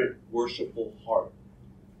reverent, worshipful heart,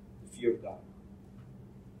 the fear of God.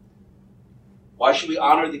 Why should we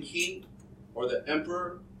honor the king or the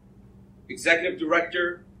emperor, executive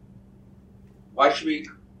director? Why should we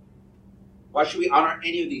honor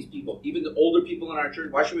any of these people? Even the older people in our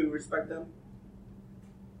church, why should we respect them?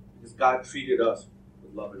 Because God treated us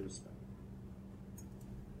with love and respect.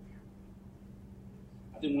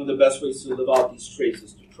 I think one of the best ways to live out these traits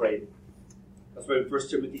is to pray. That's why in 1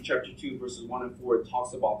 Timothy chapter 2, verses 1 and 4, it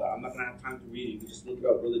talks about that. I'm not going to have time to read it. You can just look it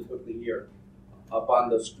up really quickly here up on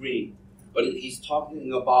the screen. But he's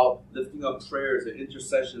talking about lifting up prayers and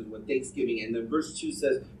intercessions with thanksgiving. And then verse 2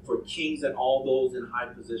 says, for kings and all those in high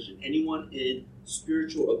position, anyone in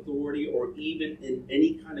spiritual authority or even in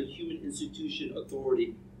any kind of human institution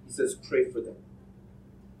authority, he says, pray for them.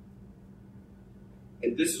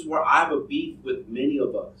 And this is where I have a beef with many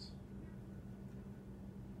of us.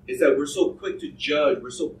 Is that we're so quick to judge. We're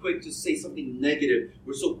so quick to say something negative.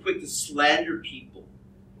 We're so quick to slander people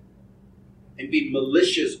and be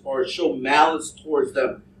malicious or show malice towards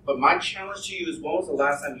them. But my challenge to you is, when was the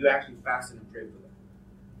last time you actually fasted and prayed for them?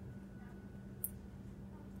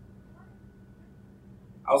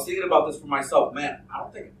 I was thinking about this for myself. Man, I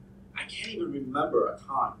can't even remember a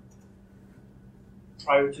time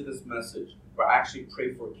prior to this message where I actually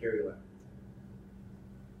prayed for Carrie Lamb.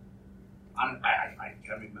 I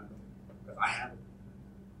can't remember, because I haven't.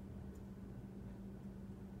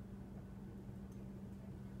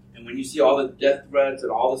 And when you see all the death threats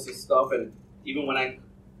and all this stuff, and even when I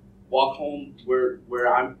walk home where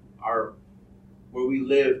we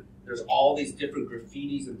live, there's all these different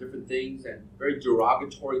graffitis and different things and very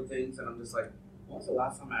derogatory things, and I'm just like, when was the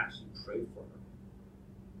last time I actually prayed for her?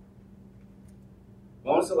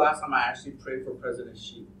 When was the last time I actually prayed for President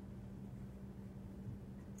Xi?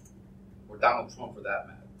 Or Donald Trump, for that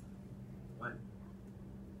matter? When?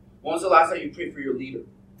 When was the last time you prayed for your leader?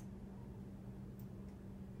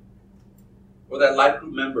 Or that life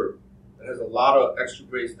group member that has a lot of extra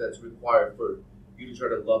grace that's required for you to try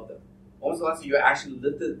to love them? When was the last time you actually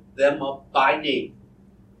lifted them up by name?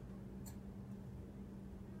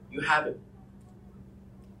 You haven't.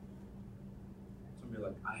 Some of you are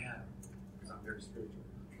like, I have, because I'm very spiritual.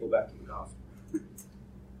 Go back to the gospel. But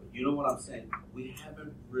you know what I'm saying? We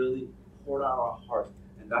haven't really poured out our hearts.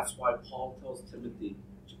 And that's why Paul tells Timothy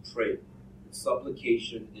to pray with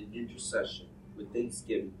supplication and intercession, with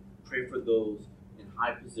thanksgiving. Pray for those in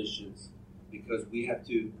high positions, because we have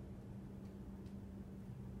to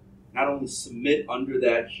not only submit under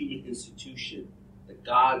that human institution that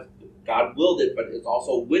God willed it, but it's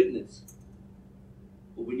also a witness.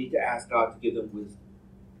 But we need to ask God to give them wisdom.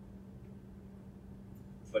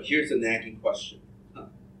 But here's a nagging question.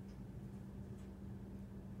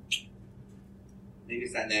 Maybe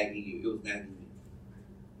it's not nagging you, it was nagging me.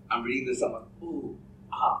 I'm reading this, I'm like, ooh,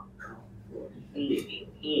 ah.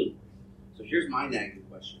 So here's my nagging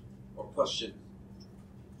question, or question.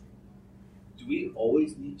 Do we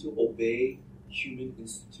always need to obey human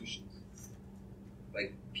institutions?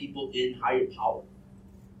 Like people in higher power?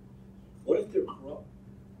 What if they're corrupt?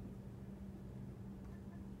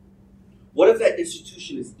 What if that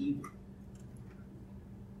institution is evil?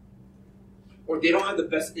 Or they don't have the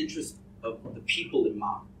best interest of the people in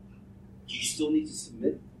mind? Do you still need to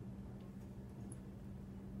submit?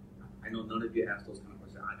 I know none of you ask those kind of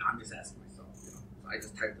questions. I'm just asking myself. So I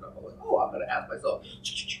just typed it up. I was like, I'm going to ask myself.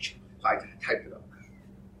 So I typed it up.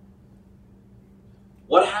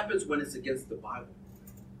 What happens when it's against the Bible?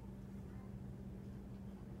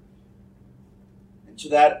 And to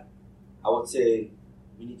that, I would say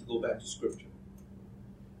we need to go back to Scripture.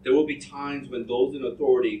 There will be times when those in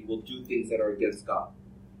authority will do things that are against God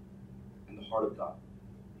and the heart of God,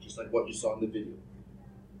 just like what you saw in the video.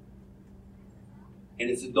 And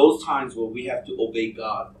it's in those times where we have to obey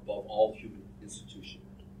God above all human institutions.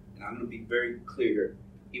 And I'm going to be very clear here,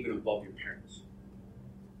 even above your parents.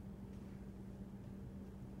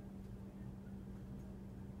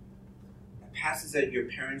 Passages that your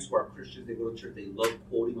parents who are Christians, they go to church, they love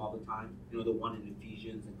quoting all the time. You know, the one in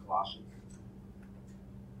Ephesians and Colossians.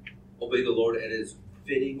 Obey the Lord, and it is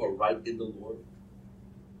fitting or right in the Lord.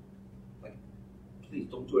 Like, please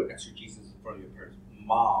don't do an exegesis in front of your parents.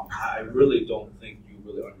 Mom, I really don't think you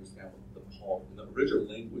really understand what the Paul, in the original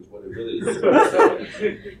language, what it really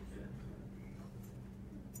is.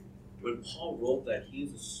 When Paul wrote that, he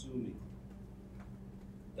is assuming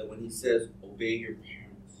that when he says, obey your parents,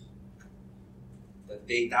 that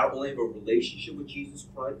they not only have a relationship with Jesus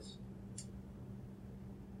Christ,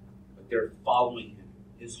 but they're following him,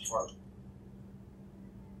 his heart.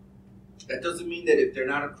 That doesn't mean that if they're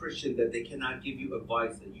not a Christian that they cannot give you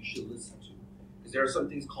advice that you should listen to. Because there are some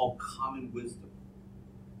things called common wisdom,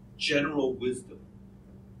 general wisdom.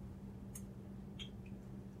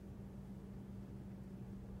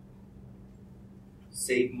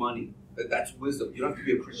 Save money. That's wisdom. You don't have to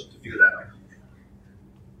be a Christian to figure that out.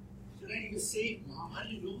 You're not even saved, Mom. How do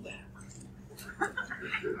you know that?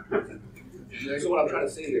 That's what I'm trying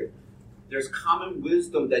to say here. There's common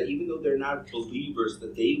wisdom that even though they're not believers,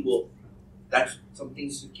 that they will, that's some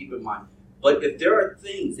things to keep in mind. But if there are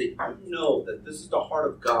things that you know that this is the heart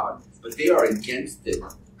of God, but they are against it,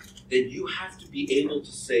 then you have to be able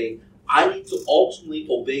to say, I need to ultimately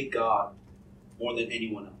obey God more than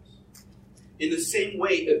anyone else. In the same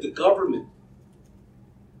way, if the government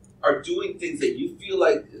are doing things that you feel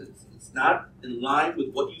like it's not in line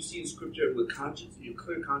with what you see in Scripture, with conscience, your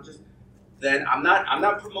clear conscience, then I'm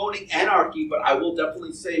not promoting anarchy, but I will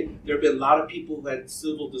definitely say there have been a lot of people who had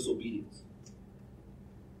civil disobedience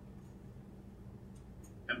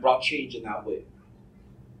and brought change in that way.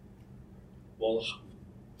 Well,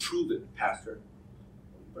 prove it, Pastor.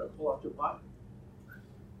 You better pull out your Bible.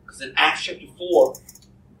 Because in Acts chapter 4,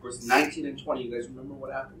 verse 19 and 20, you guys remember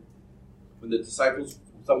what happened? When the disciples,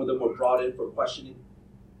 some of them were brought in for questioning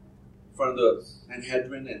in front of the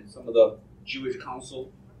Sanhedrin and some of the Jewish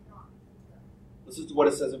council. Listen to what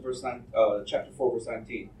it says in chapter 4, verse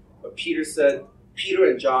 19. But Peter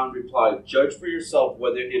and John replied, judge for yourself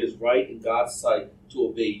whether it is right in God's sight to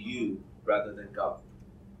obey you rather than God.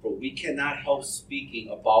 For we cannot help speaking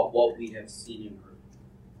about what we have seen and heard.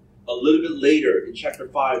 A little bit later, in chapter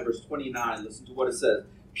 5, verse 29, listen to what it says.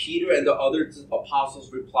 Peter and the other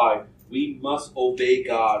apostles replied, we must obey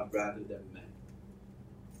God rather than men.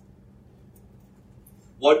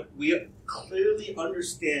 What we clearly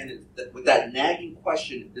understand is that with that nagging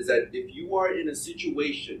question is that if you are in a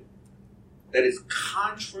situation that is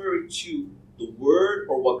contrary to the word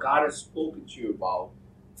or what God has spoken to you about,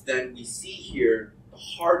 then we see here the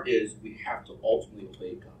heart is we have to ultimately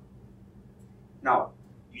obey God. Now,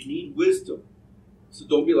 you need wisdom. So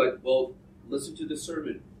don't be like, well, listen to this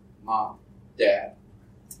sermon, Mom, Dad.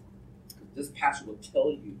 This pastor will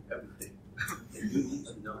tell you everything that you need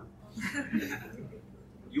to know.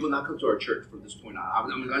 You will not come to our church from this point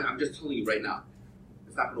on. I'm just telling you right now.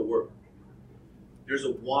 It's not going to work. There's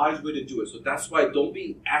a wise way to do it. So that's why don't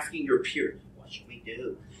be asking your peers, what should we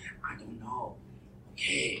do? I don't know.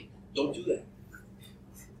 Okay, don't do that.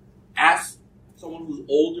 Ask someone who's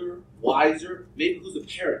older, wiser, maybe who's a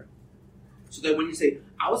parent. So that when you say,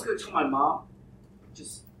 I was going to tell my mom,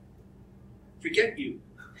 just forget you.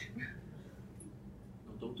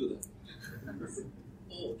 No, don't do that.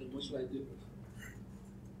 Oh, then what should I do?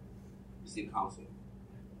 Receive counsel.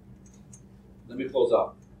 Let me close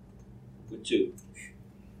out with 2.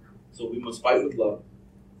 So we must fight with love.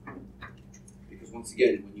 Because once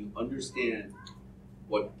again, when you understand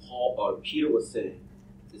what Peter was saying,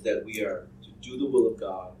 is that we are to do the will of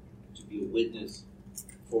God, to be a witness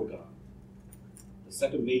for God. The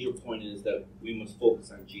second major point is that we must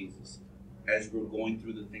focus on Jesus as we're going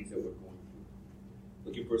through the things that we're going through.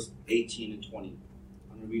 Look at verse 18 and 20.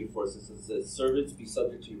 I'm going to read it for us. It says, "Servants, be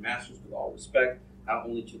subject to your masters with all respect, not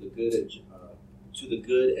only to the good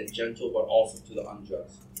and gentle, but also to the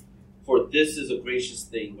unjust. For this is a gracious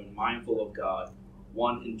thing when mindful of God,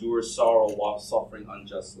 one endures sorrow while suffering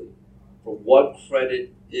unjustly. For what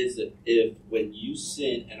credit is it if, when you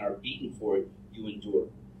sin and are beaten for it, you endure?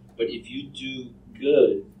 But if you do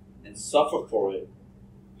good and suffer for it,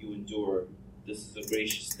 you endure. This is a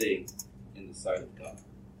gracious thing in the sight of God."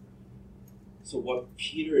 So what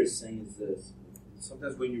Peter is saying is this.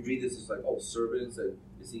 Sometimes when you read this, it's like, oh, servants, and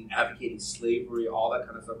is he advocating slavery, all that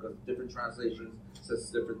kind of stuff, because different translations says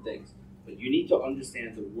different things. But you need to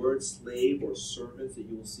understand the word slave or servants that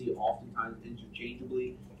you will see oftentimes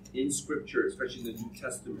interchangeably in Scripture, especially in the New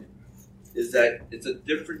Testament, is that it's a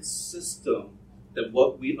different system than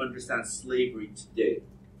what we understand slavery today.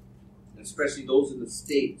 And especially those in the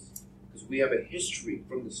States, because we have a history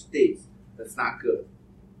from the States that's not good.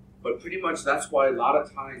 But pretty much that's why a lot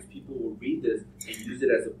of times people will read this and use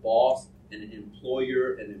it as a boss and an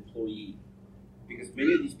employer and employee. Because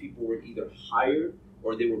many of these people were either hired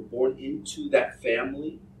or they were born into that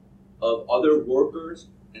family of other workers,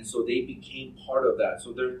 and so they became part of that.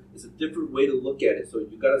 So there is a different way to look at it. So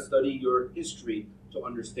you got to study your history to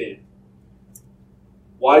understand.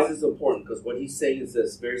 Why is this important? Because what he's saying is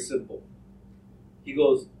this, very simple. He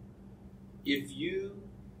goes, if you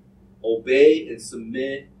obey and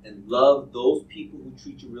submit and love those people who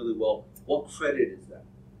treat you really well, what credit is that?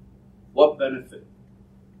 What benefit?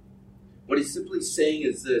 What he's simply saying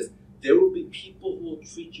is this: there will be people who will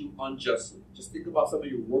treat you unjustly. Just think about some of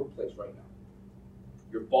your workplace right now.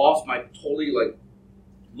 Your boss might totally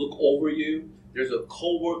look over you. There's a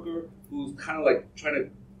coworker who's kind of trying to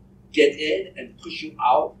get in and push you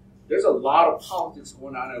out. There's a lot of politics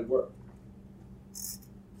going on at work.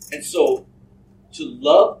 And so to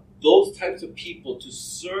love those types of people, to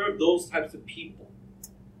serve those types of people,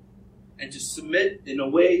 and to submit in a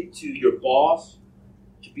way to your boss,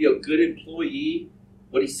 to be a good employee,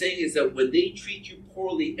 what he's saying is that when they treat you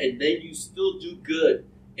poorly and then you still do good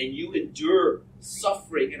and you endure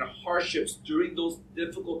suffering and hardships during those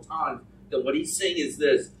difficult times, then what he's saying is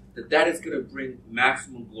this, that is going to bring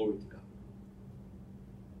maximum glory to God.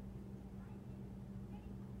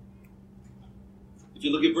 If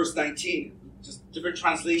you look at verse 19, just different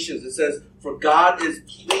translations, it says, "For God is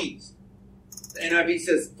pleased." The NIV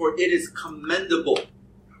says, "For it is commendable."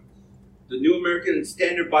 The New American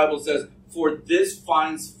Standard Bible says, "For this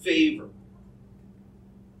finds favor."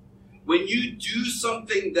 When you do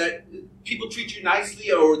something that people treat you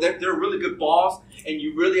nicely, or that they're a really good boss, and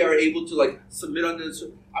you really are able to submit under this,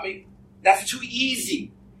 that's too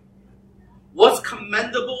easy. What's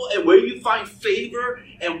commendable and where you find favor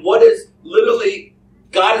and what is literally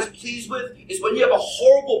God is pleased with is when you have a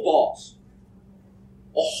horrible boss,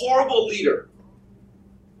 a horrible leader,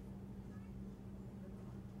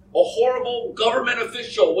 a horrible government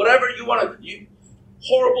official, whatever you want to,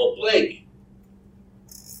 horrible blank,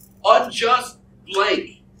 unjust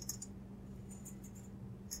blank.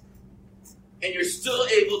 And you're still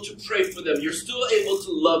able to pray for them. You're still able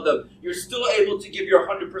to love them. You're still able to give your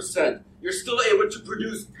 100%. You're still able to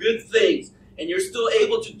produce good things. And you're still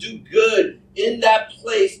able to do good in that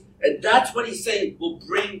place. And that's what he's saying will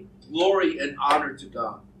bring glory and honor to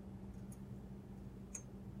God.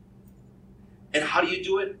 And how do you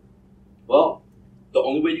do it? Well, the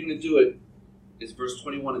only way you're going to do it is verse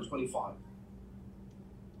 21 and 25.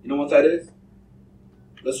 You know what that is?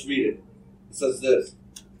 Let's read it. It says this: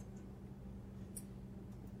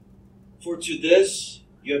 "For to this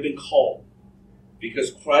you have been called,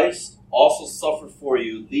 because Christ also suffered for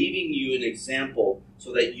you, leaving you an example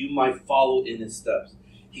so that you might follow in his steps.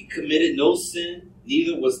 He committed no sin,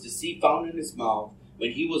 neither was deceit found in his mouth.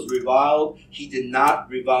 When he was reviled, he did not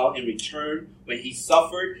revile in return. When he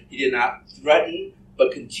suffered, he did not threaten,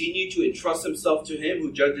 but continued to entrust himself to him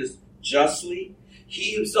who judges justly.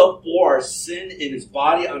 He himself bore our sin in his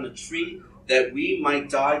body on a tree, that we might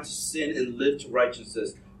die to sin and live to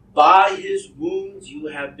righteousness. By his wounds you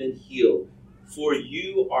have been healed. For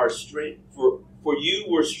you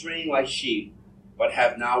were straying like sheep, but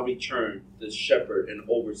have now returned to the shepherd and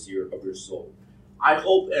overseer of your soul." I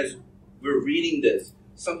hope as we're reading this,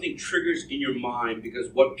 something triggers in your mind,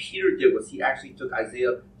 because what Peter did was he actually took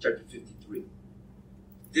Isaiah chapter 53.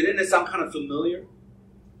 Didn't it sound kind of familiar?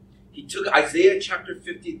 He took Isaiah chapter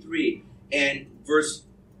 53 and verse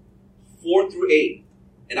 4 through 8.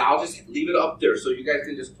 And I'll just leave it up there so you guys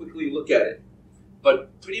can just quickly look at it.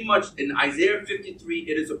 But pretty much in Isaiah 53,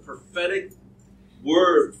 it is a prophetic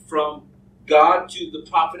word from God to the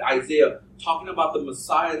prophet Isaiah talking about the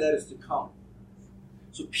Messiah that is to come.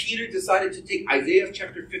 So Peter decided to take Isaiah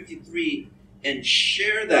chapter 53 and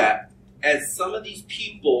share that as some of these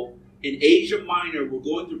people in Asia Minor were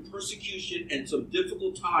going through persecution and some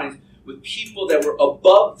difficult times with people that were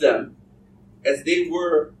above them as they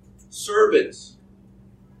were servants.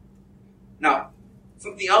 Now,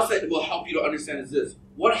 something else that will help you to understand is this.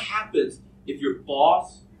 What happens if your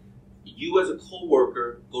boss, you as a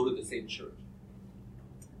co-worker, go to the same church?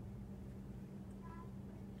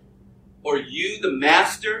 Or you, the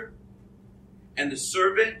master, and the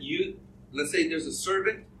servant, let's say there's a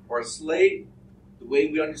servant or a slave, the way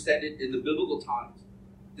we understand it in the biblical times,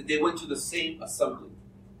 that they went to the same assembly,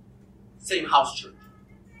 same house church.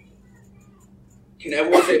 Can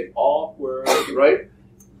everyone say awkward, right?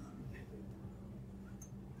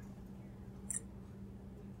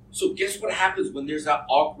 So guess what happens when there's that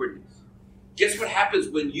awkwardness? Guess what happens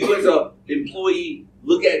when you as an employee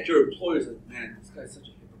look at your employer and say, man, this guy's such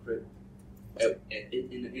a hypocrite.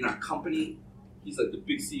 In our company, he's like the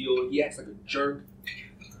big CEO. He acts like a jerk.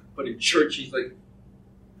 But in church, he's like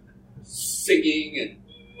singing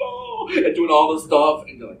and doing all this stuff.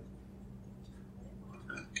 And you're like,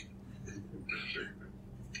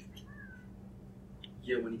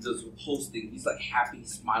 yeah, when he does hosting, he's like happy,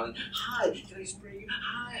 smiling. Hi, can I spray you?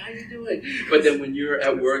 Hi, how you doing? But then when you're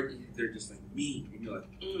at work, they're just like mean. And you're like,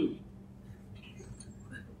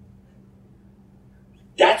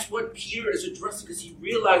 That's what Peter is addressing, because he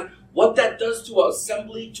realized what that does to an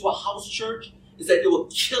assembly, to a house church, is that it will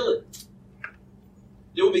kill it.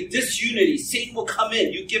 There will be disunity. Satan will come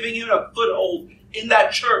in. You're giving him a foothold in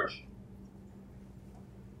that church.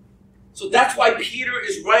 So that's why Peter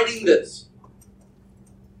is writing this.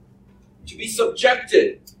 To be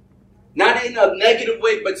subjected. Not in a negative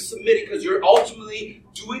way, but submitting, because you're ultimately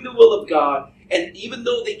doing the will of God. And even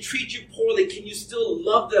though they treat you poorly, can you still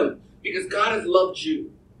love them? Because God has loved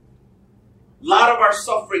you. A lot of our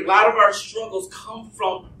suffering, a lot of our struggles come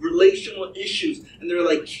from relational issues. And they're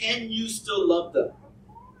like, can you still love them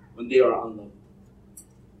when they are unloved?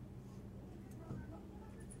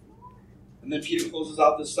 And then Peter closes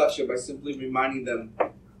out this section by simply reminding them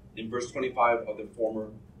in verse 25 of their former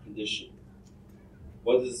condition.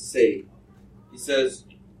 What does it say? He says,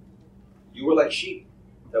 you were like sheep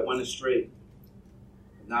that went astray.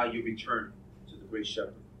 But now you return to the great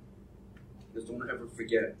shepherd. Just don't ever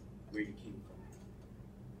forget where you came from.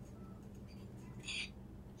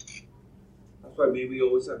 That's why maybe we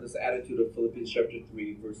always have this attitude of Philippians chapter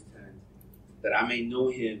 3, verse 10. That I may know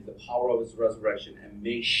him, the power of his resurrection, and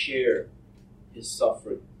may share his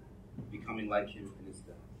suffering, becoming like him in his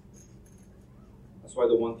death. That's why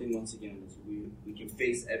the one thing, once again, is we can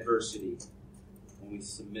face adversity when we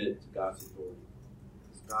submit to God's authority.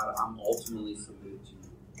 Because God, I'm ultimately submitted to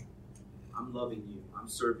you. I'm loving you. I'm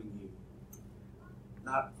serving you.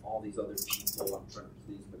 Not all these other people I'm trying to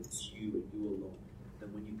please, but it's you and you alone.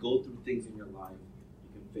 That when you go through things in your life, you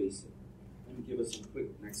can face it. Let me give us some quick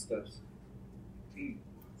next steps.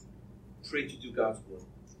 Pray to do God's will.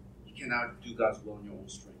 You cannot do God's will in your own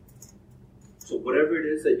strength. So whatever it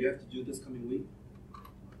is that you have to do this coming week,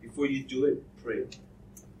 before you do it, pray.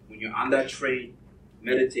 When you're on that train,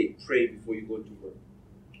 meditate, pray before you go to work.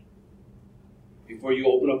 Before you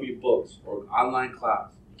open up your books or online class,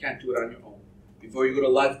 you can't do it on your own. Before you go to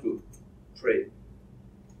life group, pray.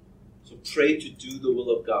 So pray to do the will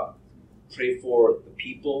of God. Pray for the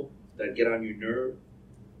people that get on your nerve,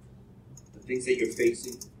 the things that you're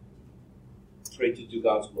facing. Pray to do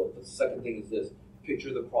God's will. The second thing is this.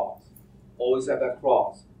 Picture the cross. Always have that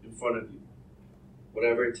cross in front of you.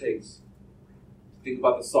 Whatever it takes. Think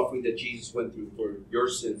about the suffering that Jesus went through for your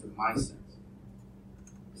sins and my sins.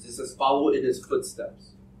 It says, follow in his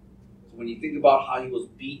footsteps. So when you think about how he was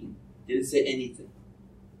beaten, he didn't say anything.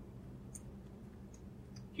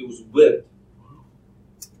 He was whipped.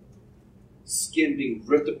 Skin being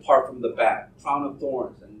ripped apart from the back. Crown of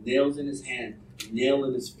thorns and nails in his hand, nail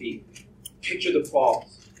in his feet. Picture the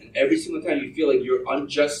cross. And every single time you feel like you're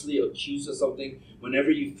unjustly accused of something,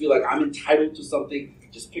 whenever you feel like I'm entitled to something,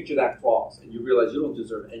 just picture that cross. And you realize you don't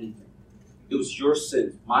deserve anything. It was your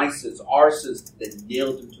sins, my sins, our sins that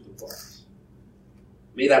nailed him to the cross.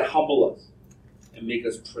 May that humble us and make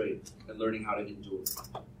us pray and learning how to endure.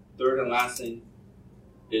 Third and last thing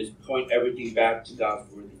is point everything back to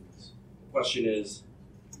God's worthiness. The question is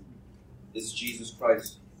Jesus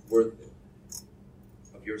Christ worth it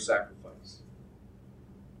of your sacrifice?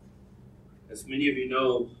 As many of you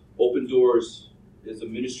know, Open Doors is a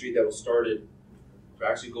ministry that was started to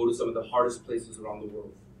actually go to some of the hardest places around the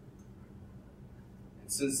world.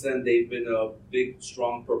 And since then, they've been a big,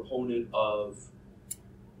 strong proponent of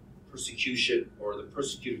persecution or the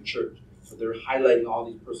persecuted church. So they're highlighting all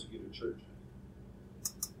these persecuted churches.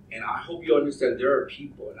 And I hope you understand there are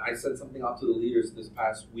people, and I sent something out to the leaders this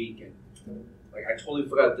past week, and like I totally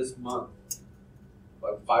forgot this month,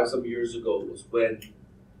 about 5-some years ago, was when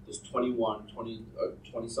those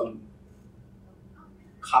 20-some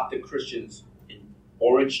Coptic Christians in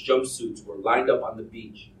orange jumpsuits were lined up on the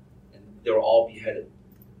beach, and they were all beheaded.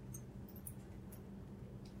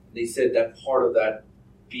 They said that part of that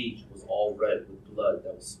beach was all red with blood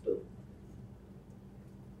that was spilled.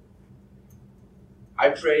 I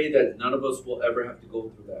pray that none of us will ever have to go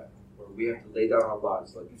through that, where we have to lay down our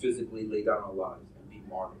lives, like physically lay down our lives and be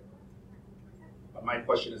martyred. But my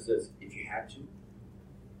question is this: if you had to,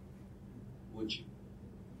 would you?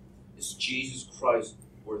 Is Jesus Christ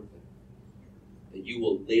worth it? That you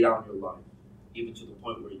will lay down your life, even to the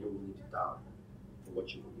point where you're willing to die for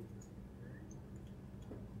what you believe?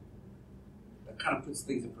 That kind of puts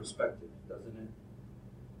things in perspective, doesn't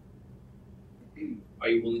it? Are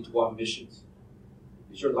you willing to go on missions?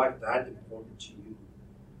 Is your life that important to you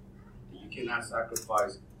that you cannot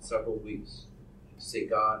sacrifice several weeks to say,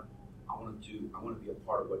 God, I want to be a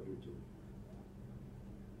part of what you're doing?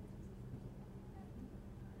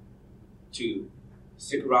 To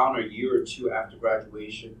stick around a year or two after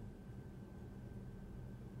graduation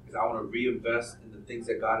because I want to reinvest in the things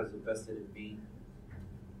that God has invested in me.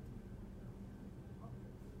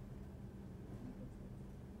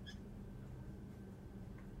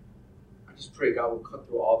 I just pray God will cut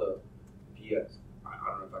through all the BS. I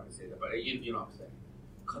don't know if I can say that, but you know what I'm saying.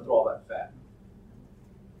 Cut through all that fat.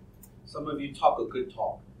 Some of you talk a good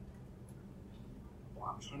talk. Well,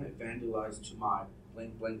 I'm trying to evangelize to my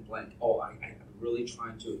blank, blank, blank. Oh, I'm really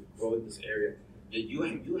trying to grow in this area.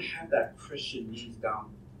 You have that Christian knees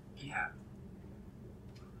down pat.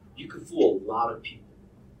 You can fool a lot of people.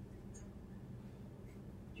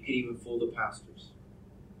 You can even fool the pastors.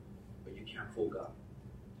 But you can't fool God.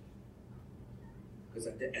 Because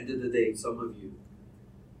at the end of the day, some of you,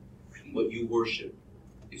 what you worship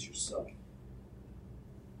is yourself.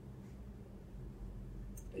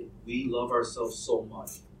 That we love ourselves so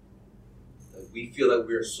much that we feel that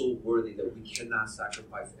we are so worthy that we cannot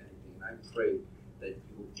sacrifice anything. And I pray that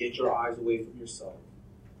you will get your eyes away from yourself,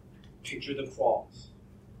 picture the cross,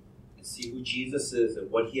 and see who Jesus is and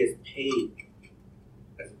what he has paid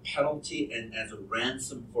as a penalty and as a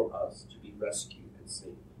ransom for us to be rescued and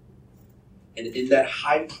saved. And in that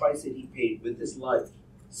high price that he paid with his life,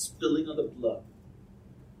 spilling of the blood,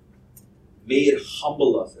 may it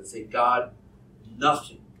humble us and say, God,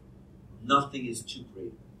 nothing is too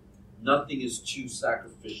great. Nothing is too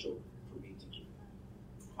sacrificial for me to give.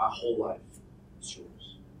 My whole life is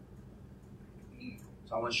yours.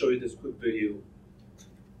 So I want to show you this quick video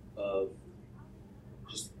of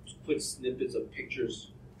just quick snippets of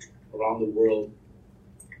pictures around the world,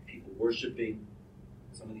 people worshiping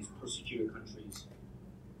some of these persecuted countries.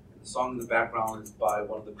 And the song in the background is by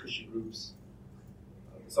one of the Christian groups.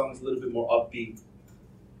 The song is a little bit more upbeat.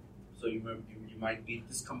 So you might be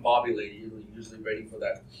discombobulated. You're usually ready for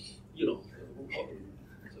that, so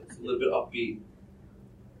it's a little bit upbeat.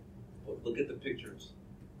 But look at the pictures.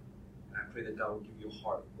 And I pray that God will give you a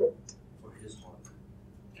heart for his heart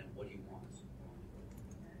and what he wants.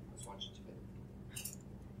 Let's watch it together.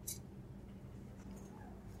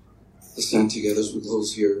 Let's stand together as we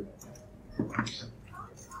close here.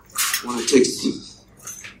 I want to take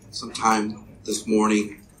some time this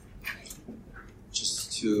morning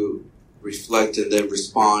just to reflect and then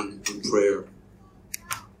respond in prayer.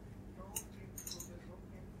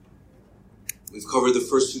 We've covered the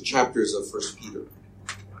first 2 chapters of 1 Peter.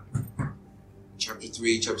 Chapter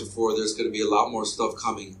 3, chapter 4, there's going to be a lot more stuff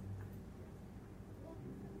coming.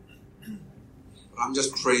 But I'm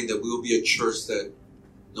just praying that we will be a church that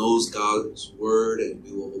knows God's word and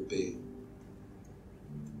we will obey.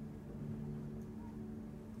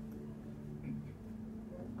 And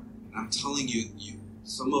I'm telling you,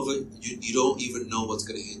 some of it, you don't even know what's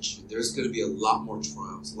going to hit you. There's going to be a lot more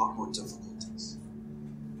trials, a lot more difficulties.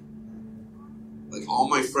 Like all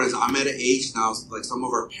my friends, I'm at an age now, like some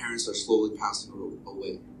of our parents are slowly passing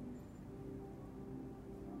away.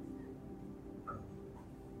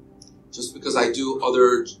 Just because I do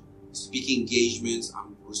other speaking engagements,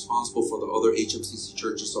 I'm responsible for the other HMCC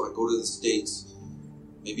churches, so I go to the States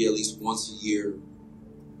maybe at least once a year.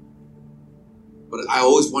 But I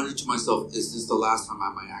always wondered to myself, is this the last time I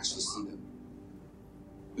might actually see them?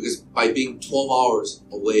 Because by being 12 hours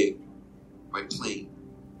away, by plane.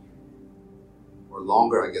 Or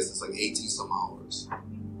longer, I guess it's like 18 some hours.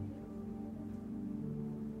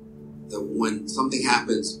 That when something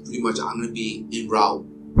happens, pretty much I'm going to be en route.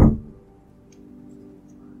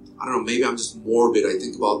 I don't know, maybe I'm just morbid. I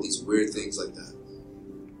think about these weird things like that.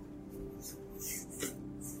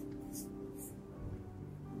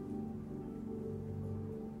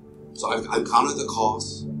 So I've counted the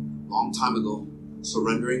cost a long time ago,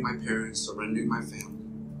 surrendering my parents, surrendering my family.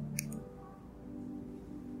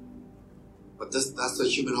 But that's the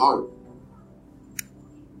human heart.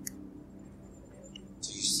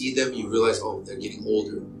 So you see them, you realize, oh, they're getting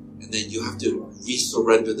older. And then you have to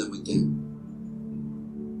re-surrender them again.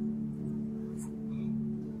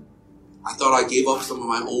 I thought I gave up some of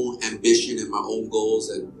my own ambition and my own goals,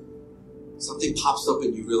 and something pops up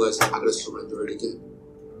and you realize, I gotta surrender it again.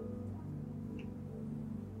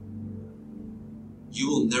 You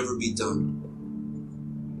will never be done.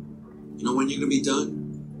 You know when you're gonna be done?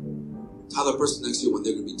 Tell the person next to you when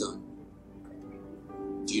they're gonna be done.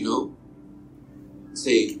 Do you know?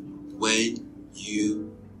 Say, when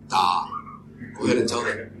you die. Go ahead and tell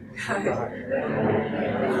them.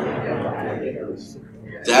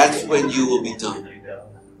 That's when you will be done.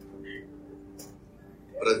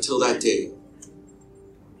 But until that day,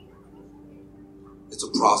 it's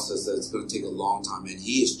a process that's going to take a long time. And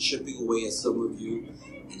He is chipping away at some of you,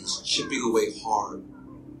 and He's chipping away hard.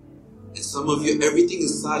 And some of you, everything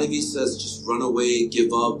inside of you says, just run away,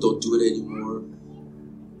 give up, don't do it anymore.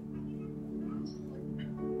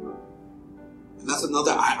 And that's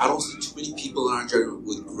another, I don't see too many people in our generation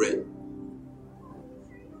with grit.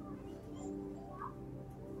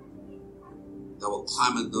 That will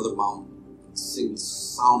climb another mountain, sing the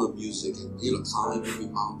sound of music, and climb every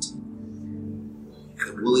mountain.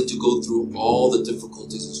 And willing to go through all the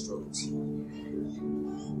difficulties and struggles.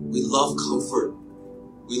 We love comfort.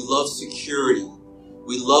 We love security.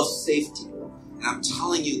 We love safety. And I'm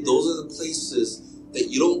telling you, those are the places that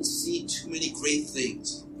you don't see too many great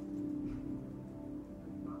things.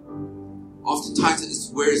 Oftentimes it's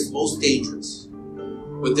where it's most dangerous.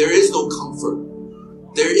 But there is no comfort.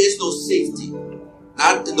 There is no safety.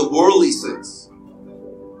 Not in the worldly sense.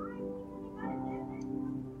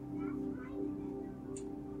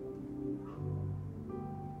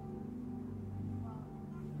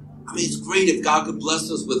 I mean, it's great if God could bless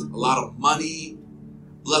us with a lot of money,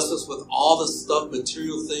 bless us with all the stuff,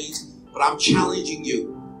 material things, but I'm challenging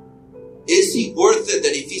you. Is He worth it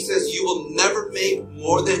that if He says you will never make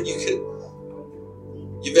more than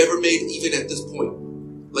you've ever made even at this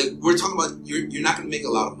point? Like, we're talking about, you're not going to make a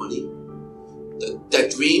lot of money. That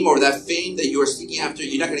dream or that fame that you are seeking after,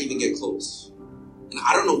 you're not going to even get close. And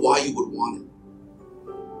I don't know why you would want it.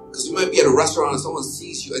 Because you might be at a restaurant and someone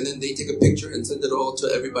sees you and then they take a picture and send it all to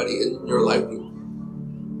everybody in your life group.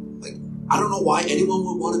 Like, I don't know why anyone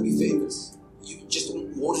would want to be famous. You just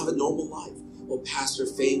won't have a normal life. Well, Pastor,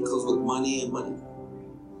 fame comes with money and money.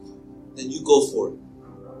 Then you go for it.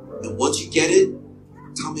 And once you get it,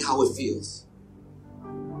 tell me how it feels.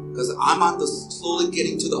 Because I'm slowly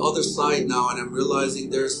getting to the other side now, and I'm realizing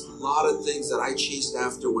there's a lot of things that I chased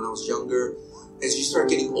after when I was younger. As you start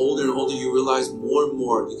getting older and older, you realize more and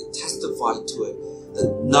more, you can testify to it,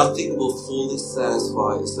 that nothing will fully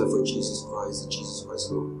satisfy except for Jesus Christ and Jesus Christ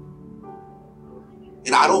alone.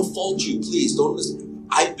 And I don't fault you, please, don't listen.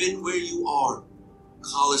 I've been where you are.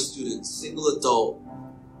 College student, single adult.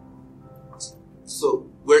 So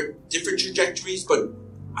we're different trajectories, but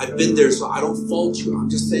I've been there, so I don't fault you. I'm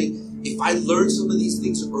just saying, if I learned some of these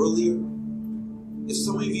things earlier, if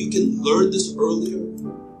some of you can learn this earlier,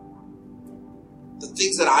 the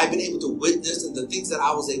things that I've been able to witness and the things that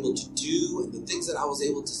I was able to do and the things that I was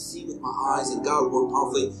able to see with my eyes and God worked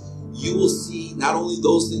powerfully, you will see not only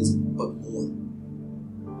those things, but more.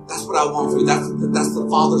 That's what I want for you. That's the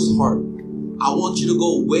Father's heart. I want you to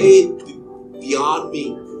go way beyond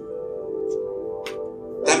me.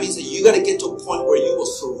 That means that you got to get to a point where you will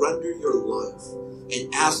surrender your life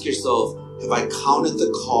and ask yourself, have I counted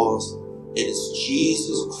the cost, and is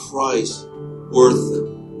Jesus Christ worth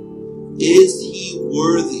it? Is He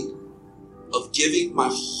worthy of giving my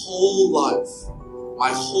whole life,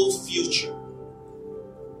 my whole future?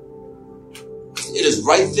 It is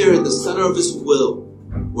right there in the center of His will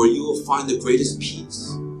where you will find the greatest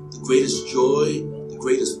peace, the greatest joy, the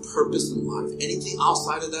greatest purpose in life. Anything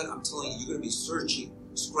outside of that, I'm telling you, you're going to be searching,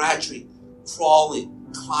 scratching, crawling,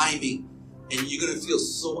 climbing, and you're going to feel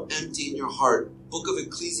so empty in your heart. Book of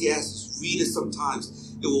Ecclesiastes, read it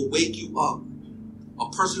sometimes. It will wake you up. A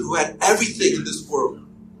person who had everything in this world,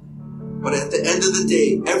 but at the end of the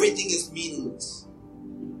day, everything is meaningless.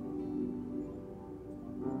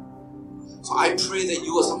 So I pray that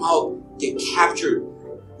you will somehow get captured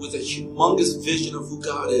with a humongous vision of who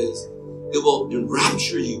God is, it will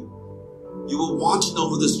enrapture you. You will want to know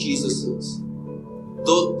who this Jesus is.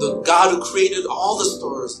 The God who created all the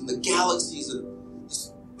stars and the galaxies and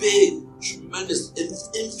this big, tremendous,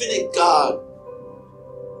 infinite God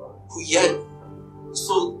who yet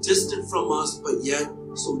so distant from us, but yet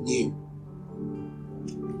so near.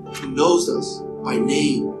 Who knows us by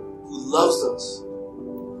name, who loves us.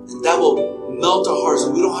 And that will melt our hearts,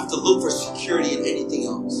 and we don't have to look for security in anything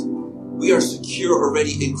else. We are secure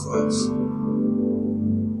already in Christ.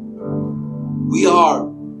 We are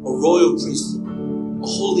a royal priesthood, a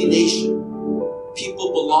holy nation,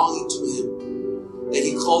 people belonging to Him, that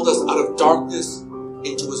He called us out of darkness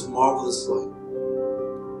into His marvelous light.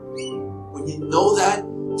 When you know that,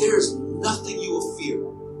 there is nothing you will fear.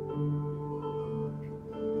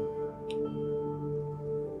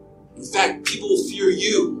 In fact, people will fear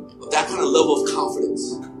you of that kind of level of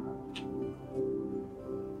confidence.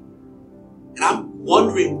 And I'm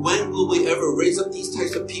wondering, when will we ever raise up these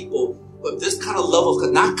types of people with this kind of level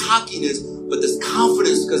of, not cockiness, but this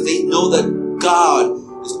confidence, because they know that God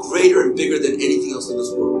is greater and bigger than anything else in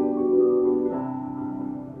this world.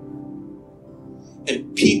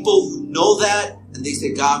 And people who know that, and they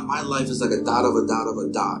say, God, my life is like a dot of a dot of a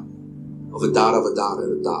dot, of a dot of a dot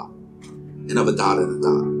and a dot, and of a dot and a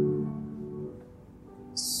dot.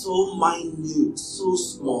 So minute, so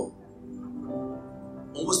small,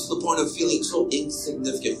 almost to the point of feeling so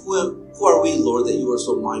insignificant. Who are we, Lord, that you are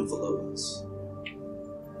so mindful of us?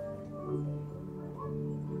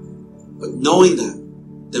 But knowing that,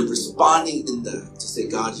 then responding in that to say,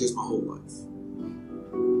 God, here's my whole life.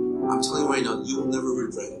 I'm telling you right now, you will never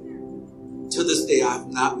regret it. To this day, I have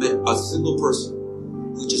not met a single person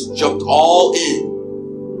who just jumped all in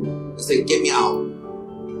and said, get me out.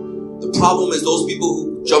 The problem is those people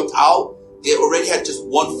who jumped out, they already had just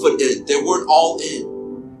one foot in. They weren't all in.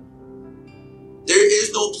 There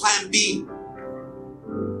is no plan B.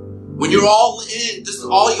 When you're all in, this is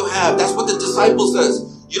all you have. That's what the disciple says.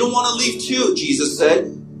 You don't want to leave too, Jesus said.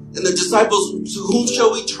 And the disciples, to whom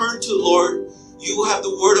shall we turn to, Lord? You have the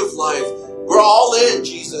word of life. We're all in,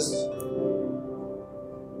 Jesus.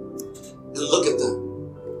 And look at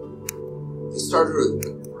them. They started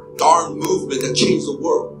a darn movement that changed the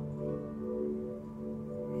world.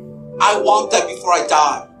 I want that before I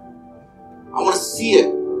die. I want to see it.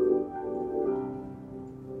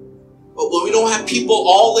 But when we don't have people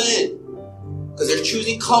all in, because they're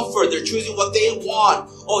choosing comfort, they're choosing what they want.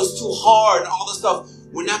 Oh, it's too hard and all this stuff.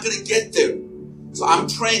 We're not going to get there. So I'm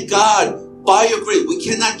praying, God, by your grace, we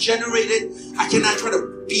cannot generate it. I cannot try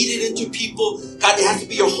to beat it into people. God, it has to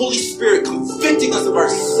be your Holy Spirit convicting us of our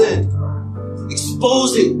sin.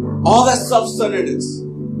 Exposing all that self-centeredness.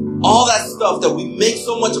 All that stuff that we make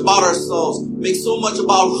so much about ourselves. Make so much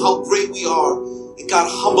about how great we are. And God,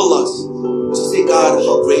 humble us to say, God,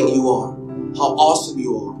 how great you are. How awesome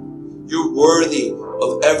you are. You're worthy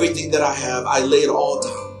of everything that I have. I lay it all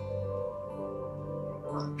down.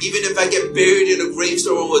 Even if I get buried in a grave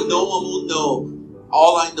somewhere where no one will know,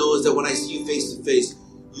 all I know is that when I see you face to face,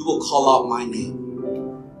 you will call out my name.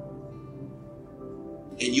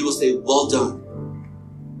 And you will say, well done,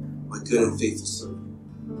 my good and faithful servant.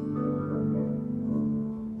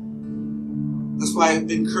 That's why I've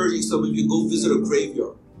been encouraging some of you to go visit a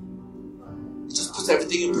graveyard. It just puts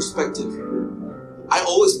everything in perspective. I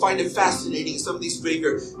always find it fascinating in some of these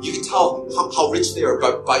graveyards. You can tell how rich they are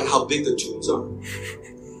by how big the tombs are.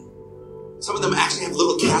 Some of them actually have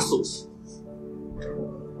little castles.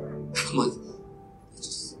 I'm like, they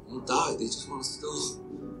just won't die. They just want to still.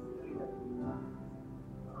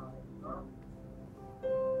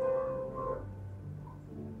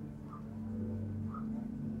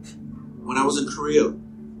 When I was in Korea,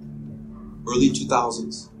 early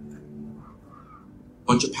 2000s, a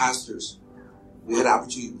bunch of pastors, we had an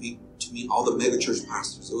opportunity to meet all the megachurch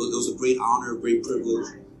pastors. It was a great honor, a great privilege.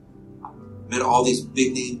 Met all these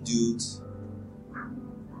big name dudes.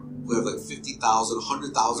 We have like 50,000,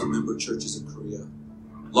 100,000 member churches in Korea.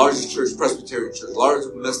 Largest church, Presbyterian church,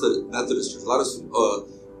 largest Methodist church, a lot of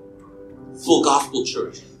full gospel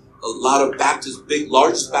church, a lot of Baptist,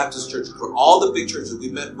 largest Baptist churches. For all the big churches, we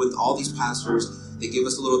met with all these pastors. They gave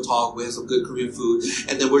us a little talk. We had some good Korean food.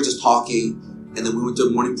 And then we're just talking. And then we went to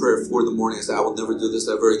morning prayer at 4 a.m. I said, I will never do this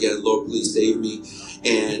ever again. Lord, please save me.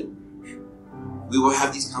 And we will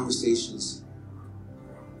have these conversations.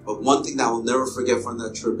 But one thing that I will never forget from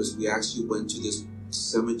that trip is we actually went to this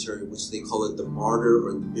cemetery, which they call it the Martyr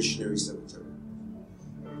or the Missionary Cemetery.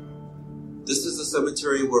 This is the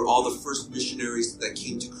cemetery where all the first missionaries that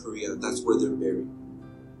came to Korea, that's where they're buried.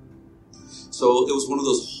 So it was one of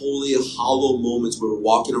those holy, hollow moments where we're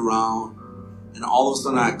walking around, and all of a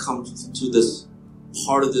sudden I come to this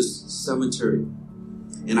part of this cemetery,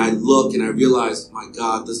 and I look and I realize, my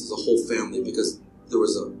God, this is a whole family, because there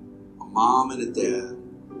was a mom and a dad,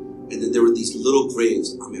 and then there were these little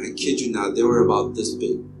graves. I mean, I kid you not, they were about this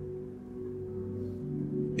big.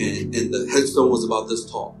 And the headstone was about this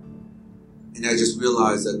tall. And I just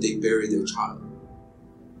realized that they buried their child.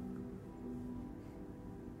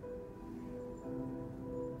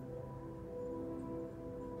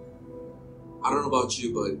 I don't know about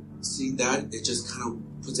you, but see that, it just kind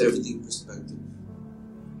of puts everything in perspective.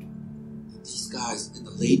 These guys in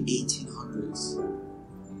the late 1800s,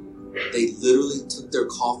 they literally took their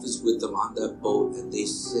coffins with them on that boat, and they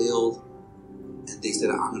sailed, and they said,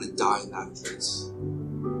 I'm going to die in that place.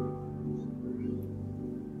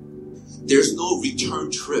 There's no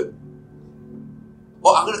return trip.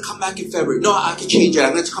 Oh, I'm going to come back in February. No, I can change it.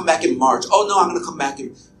 I'm going to come back in March. Oh, no, I'm going to come back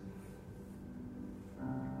in...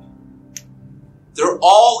 They're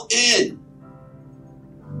all in.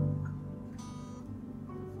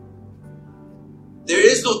 There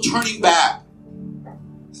is no turning back.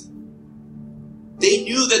 They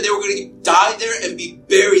knew that they were going to die there and be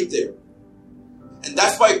buried there. And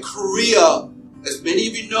that's why Korea, as many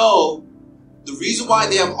of you know, the reason why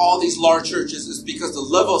they have all these large churches is because the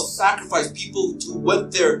level of sacrifice, people who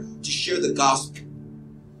went there to share the gospel.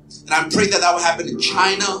 And I'm praying that will happen in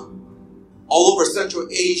China, all over Central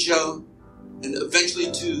Asia, and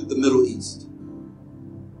eventually to the Middle East.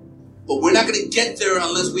 But we're not going to get there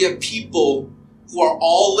unless we have people who are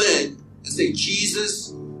all in and say,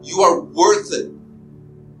 Jesus, you are worth it.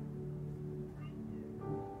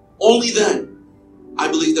 Only then, I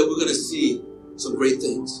believe that we're going to see some great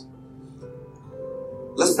things.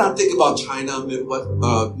 Let's not think about China,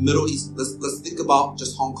 Middle East. Let's think about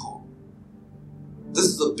just Hong Kong. This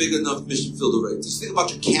is a big enough mission field already. Just think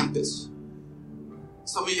about your campus.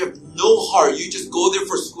 Some of you have no heart. You just go there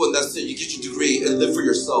for school and that's it. You get your degree and live for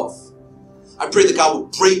yourself. I pray that God will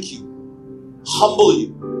break you, humble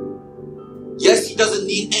you. Yes, He doesn't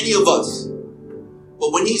need any of us.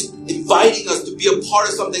 But when He's inviting us to be a part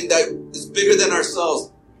of something that is bigger than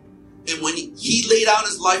ourselves, and when He laid out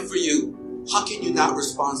His life for you, how can you not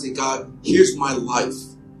respond and say, God, here's my life?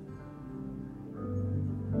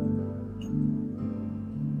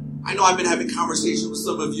 I know I've been having conversations with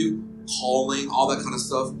some of you, calling, all that kind of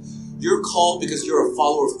stuff. You're called because you're a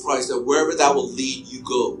follower of Christ, that wherever that will lead, you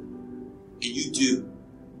go. And you do.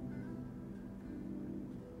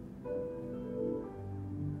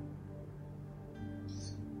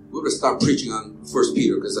 We're going to start preaching on 1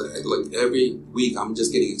 Peter, because like every week I'm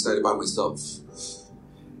just getting excited by myself.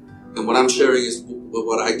 And what I'm sharing is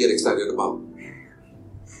what I get excited about.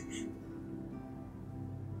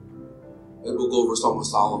 Maybe we'll go over Song of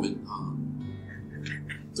Solomon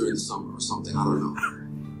during the summer or something. I don't know.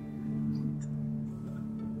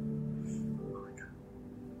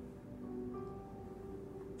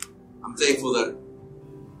 I'm thankful that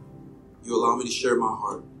you allow me to share my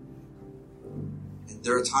heart. And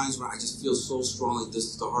there are times when I just feel so strongly this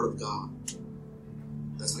is the heart of God.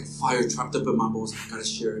 That's like fire trapped up in my bones. I gotta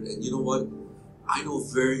share it. And you know what? I know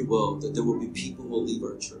very well that there will be people who will leave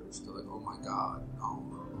our church. They're like, oh my God, no.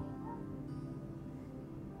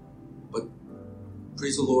 But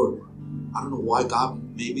praise the Lord. I don't know why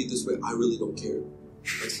God made me this way. I really don't care.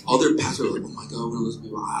 Like other pastors are like, oh my God, I want to listen to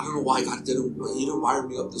people. I don't know why God didn't. He didn't wire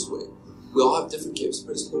me up this way. We all have different gifts.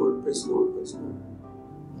 Praise the Lord. Praise the Lord. Praise the Lord.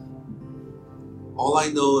 All I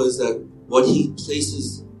know is that what He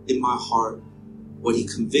places in my heart, what He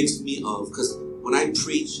convicts me of, because when I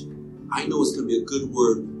preach, I know it's going to be a good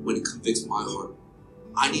word when it convicts my heart.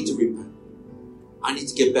 I need to repent. I need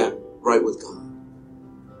to get back right with God.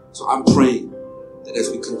 So I'm praying that as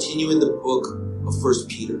we continue in the book of 1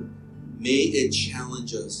 Peter, may it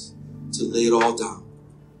challenge us to lay it all down,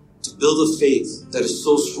 to build a faith that is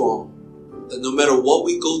so strong that no matter what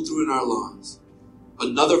we go through in our lives,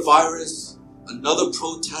 another virus, another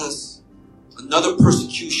protest, another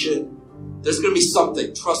persecution, there's going to be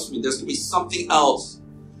something, trust me, there's going to be something else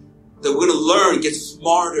that we're going to learn, get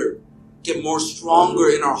smarter, get more stronger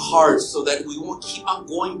in our hearts so that we won't keep on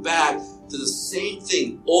going back to the same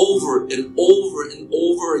thing over and over and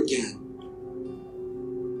over again.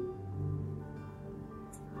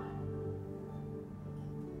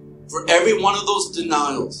 For every one of those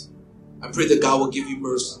denials, I pray that God will give you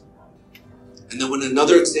mercy. And then when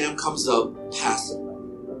another exam comes up, pass it.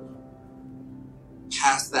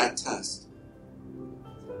 Pass that test.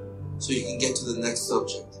 So you can get to the next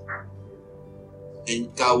subject.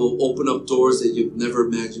 And God will open up doors that you've never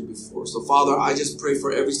imagined before. So Father, I just pray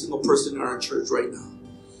for every single person in our church right now.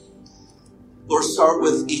 Lord, start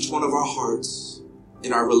with each one of our hearts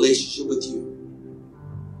in our relationship with you.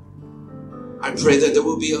 I pray that there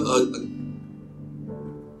will be a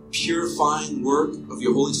purifying work of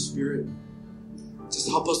your Holy Spirit. Just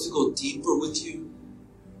help us to go deeper with you.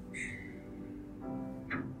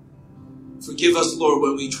 Forgive us, Lord,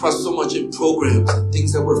 when we trust so much in programs and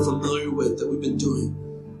things that we're familiar with, that we've been doing.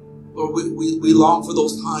 Lord, we long for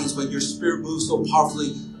those times when your Spirit moves so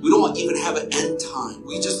powerfully. We don't even have an end time.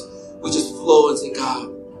 We just flow and say, God,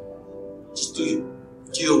 just do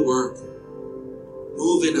your work.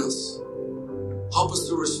 Move in us. Help us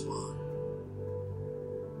to respond.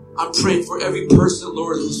 I'm praying for every person,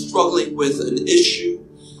 Lord, who's struggling with an issue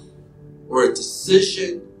or a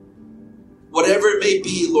decision, whatever it may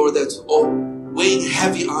be, Lord, that's weighing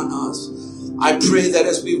heavy on us. I pray that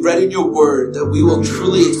as we read in your word, that we will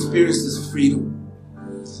truly experience this freedom.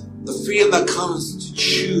 The freedom that comes to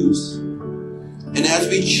choose. And as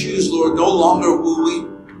we choose, Lord, no longer will we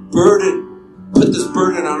put this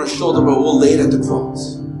burden on our shoulder, but we'll lay it at the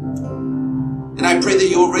cross. And I pray that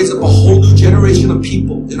you will raise up a whole new generation of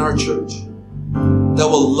people in our church that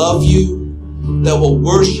will love you, that will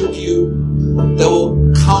worship you, that will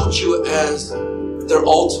count you as their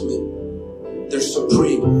ultimate, their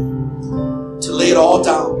supreme, to lay it all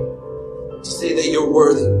down, to say that you're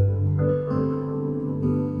worthy.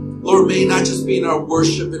 Lord, may it not just be in our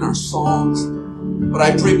worship, in our songs, but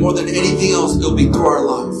I pray more than anything else, it'll be through our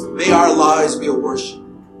lives. May our lives be a worship,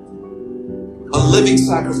 a living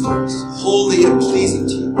sacrifice, holy and pleasing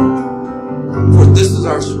to you. For this is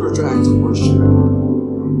our spiritual act of worship.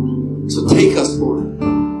 So take us, Lord.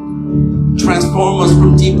 Transform us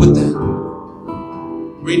from deep within,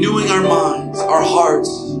 renewing our minds, our hearts.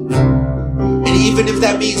 And even if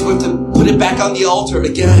that means we have to put it back on the altar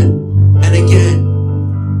again and again,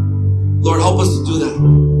 Lord, help us to do that.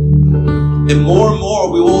 And more,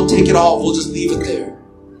 we won't take it off. We'll just leave it there.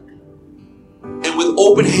 And with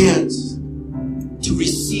open hands to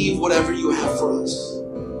receive whatever you have for us.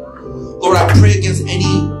 Lord, I pray against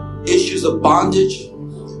any issues of bondage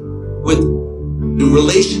in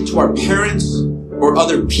relation to our parents or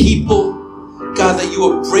other people. God, that you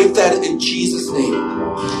will break that in Jesus' name.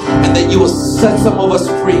 And that you will set some of us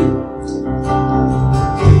free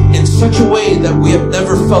in such a way that we have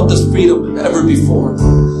never felt this freedom ever before.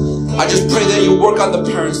 I just pray that you work on the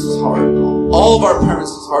parents' heart, all of our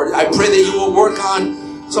parents' heart. I pray that you will work on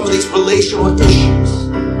some of these relational issues.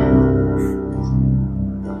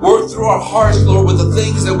 Work through our hearts, Lord, with the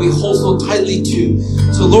things that we hold so tightly to.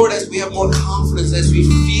 So, Lord, as we have more confidence, as we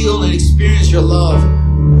feel and experience your love,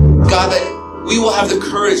 God, that we will have the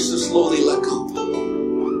courage to slowly let go.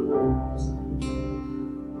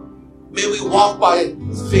 May we walk by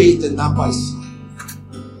faith and not by sight.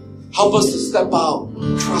 Help us to step out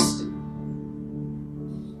trusting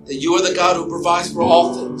that you are the God who provides for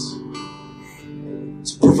all things.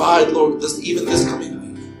 To provide, Lord, even this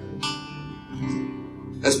coming week.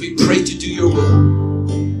 As we pray to do your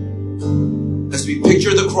will. As we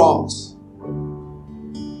picture the cross.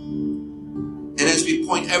 And as we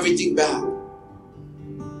point everything back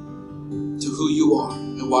to who you are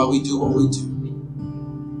and why we do what we do.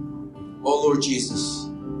 Oh, Lord Jesus,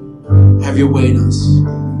 have your way in us.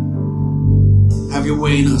 Have your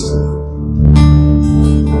way in us, Lord.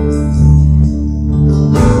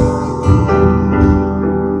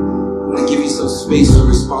 I'm going to give you some space to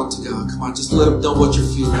respond to God. Come on, just let him know what you're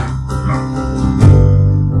feeling.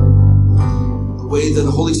 The way that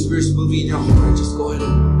the Holy Spirit's moving in your heart, just go ahead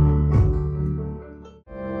and...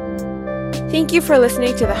 Thank you for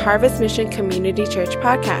listening to the Harvest Mission Community Church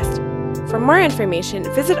podcast. For more information,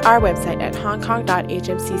 visit our website at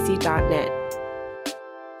hongkong.hmcc.net.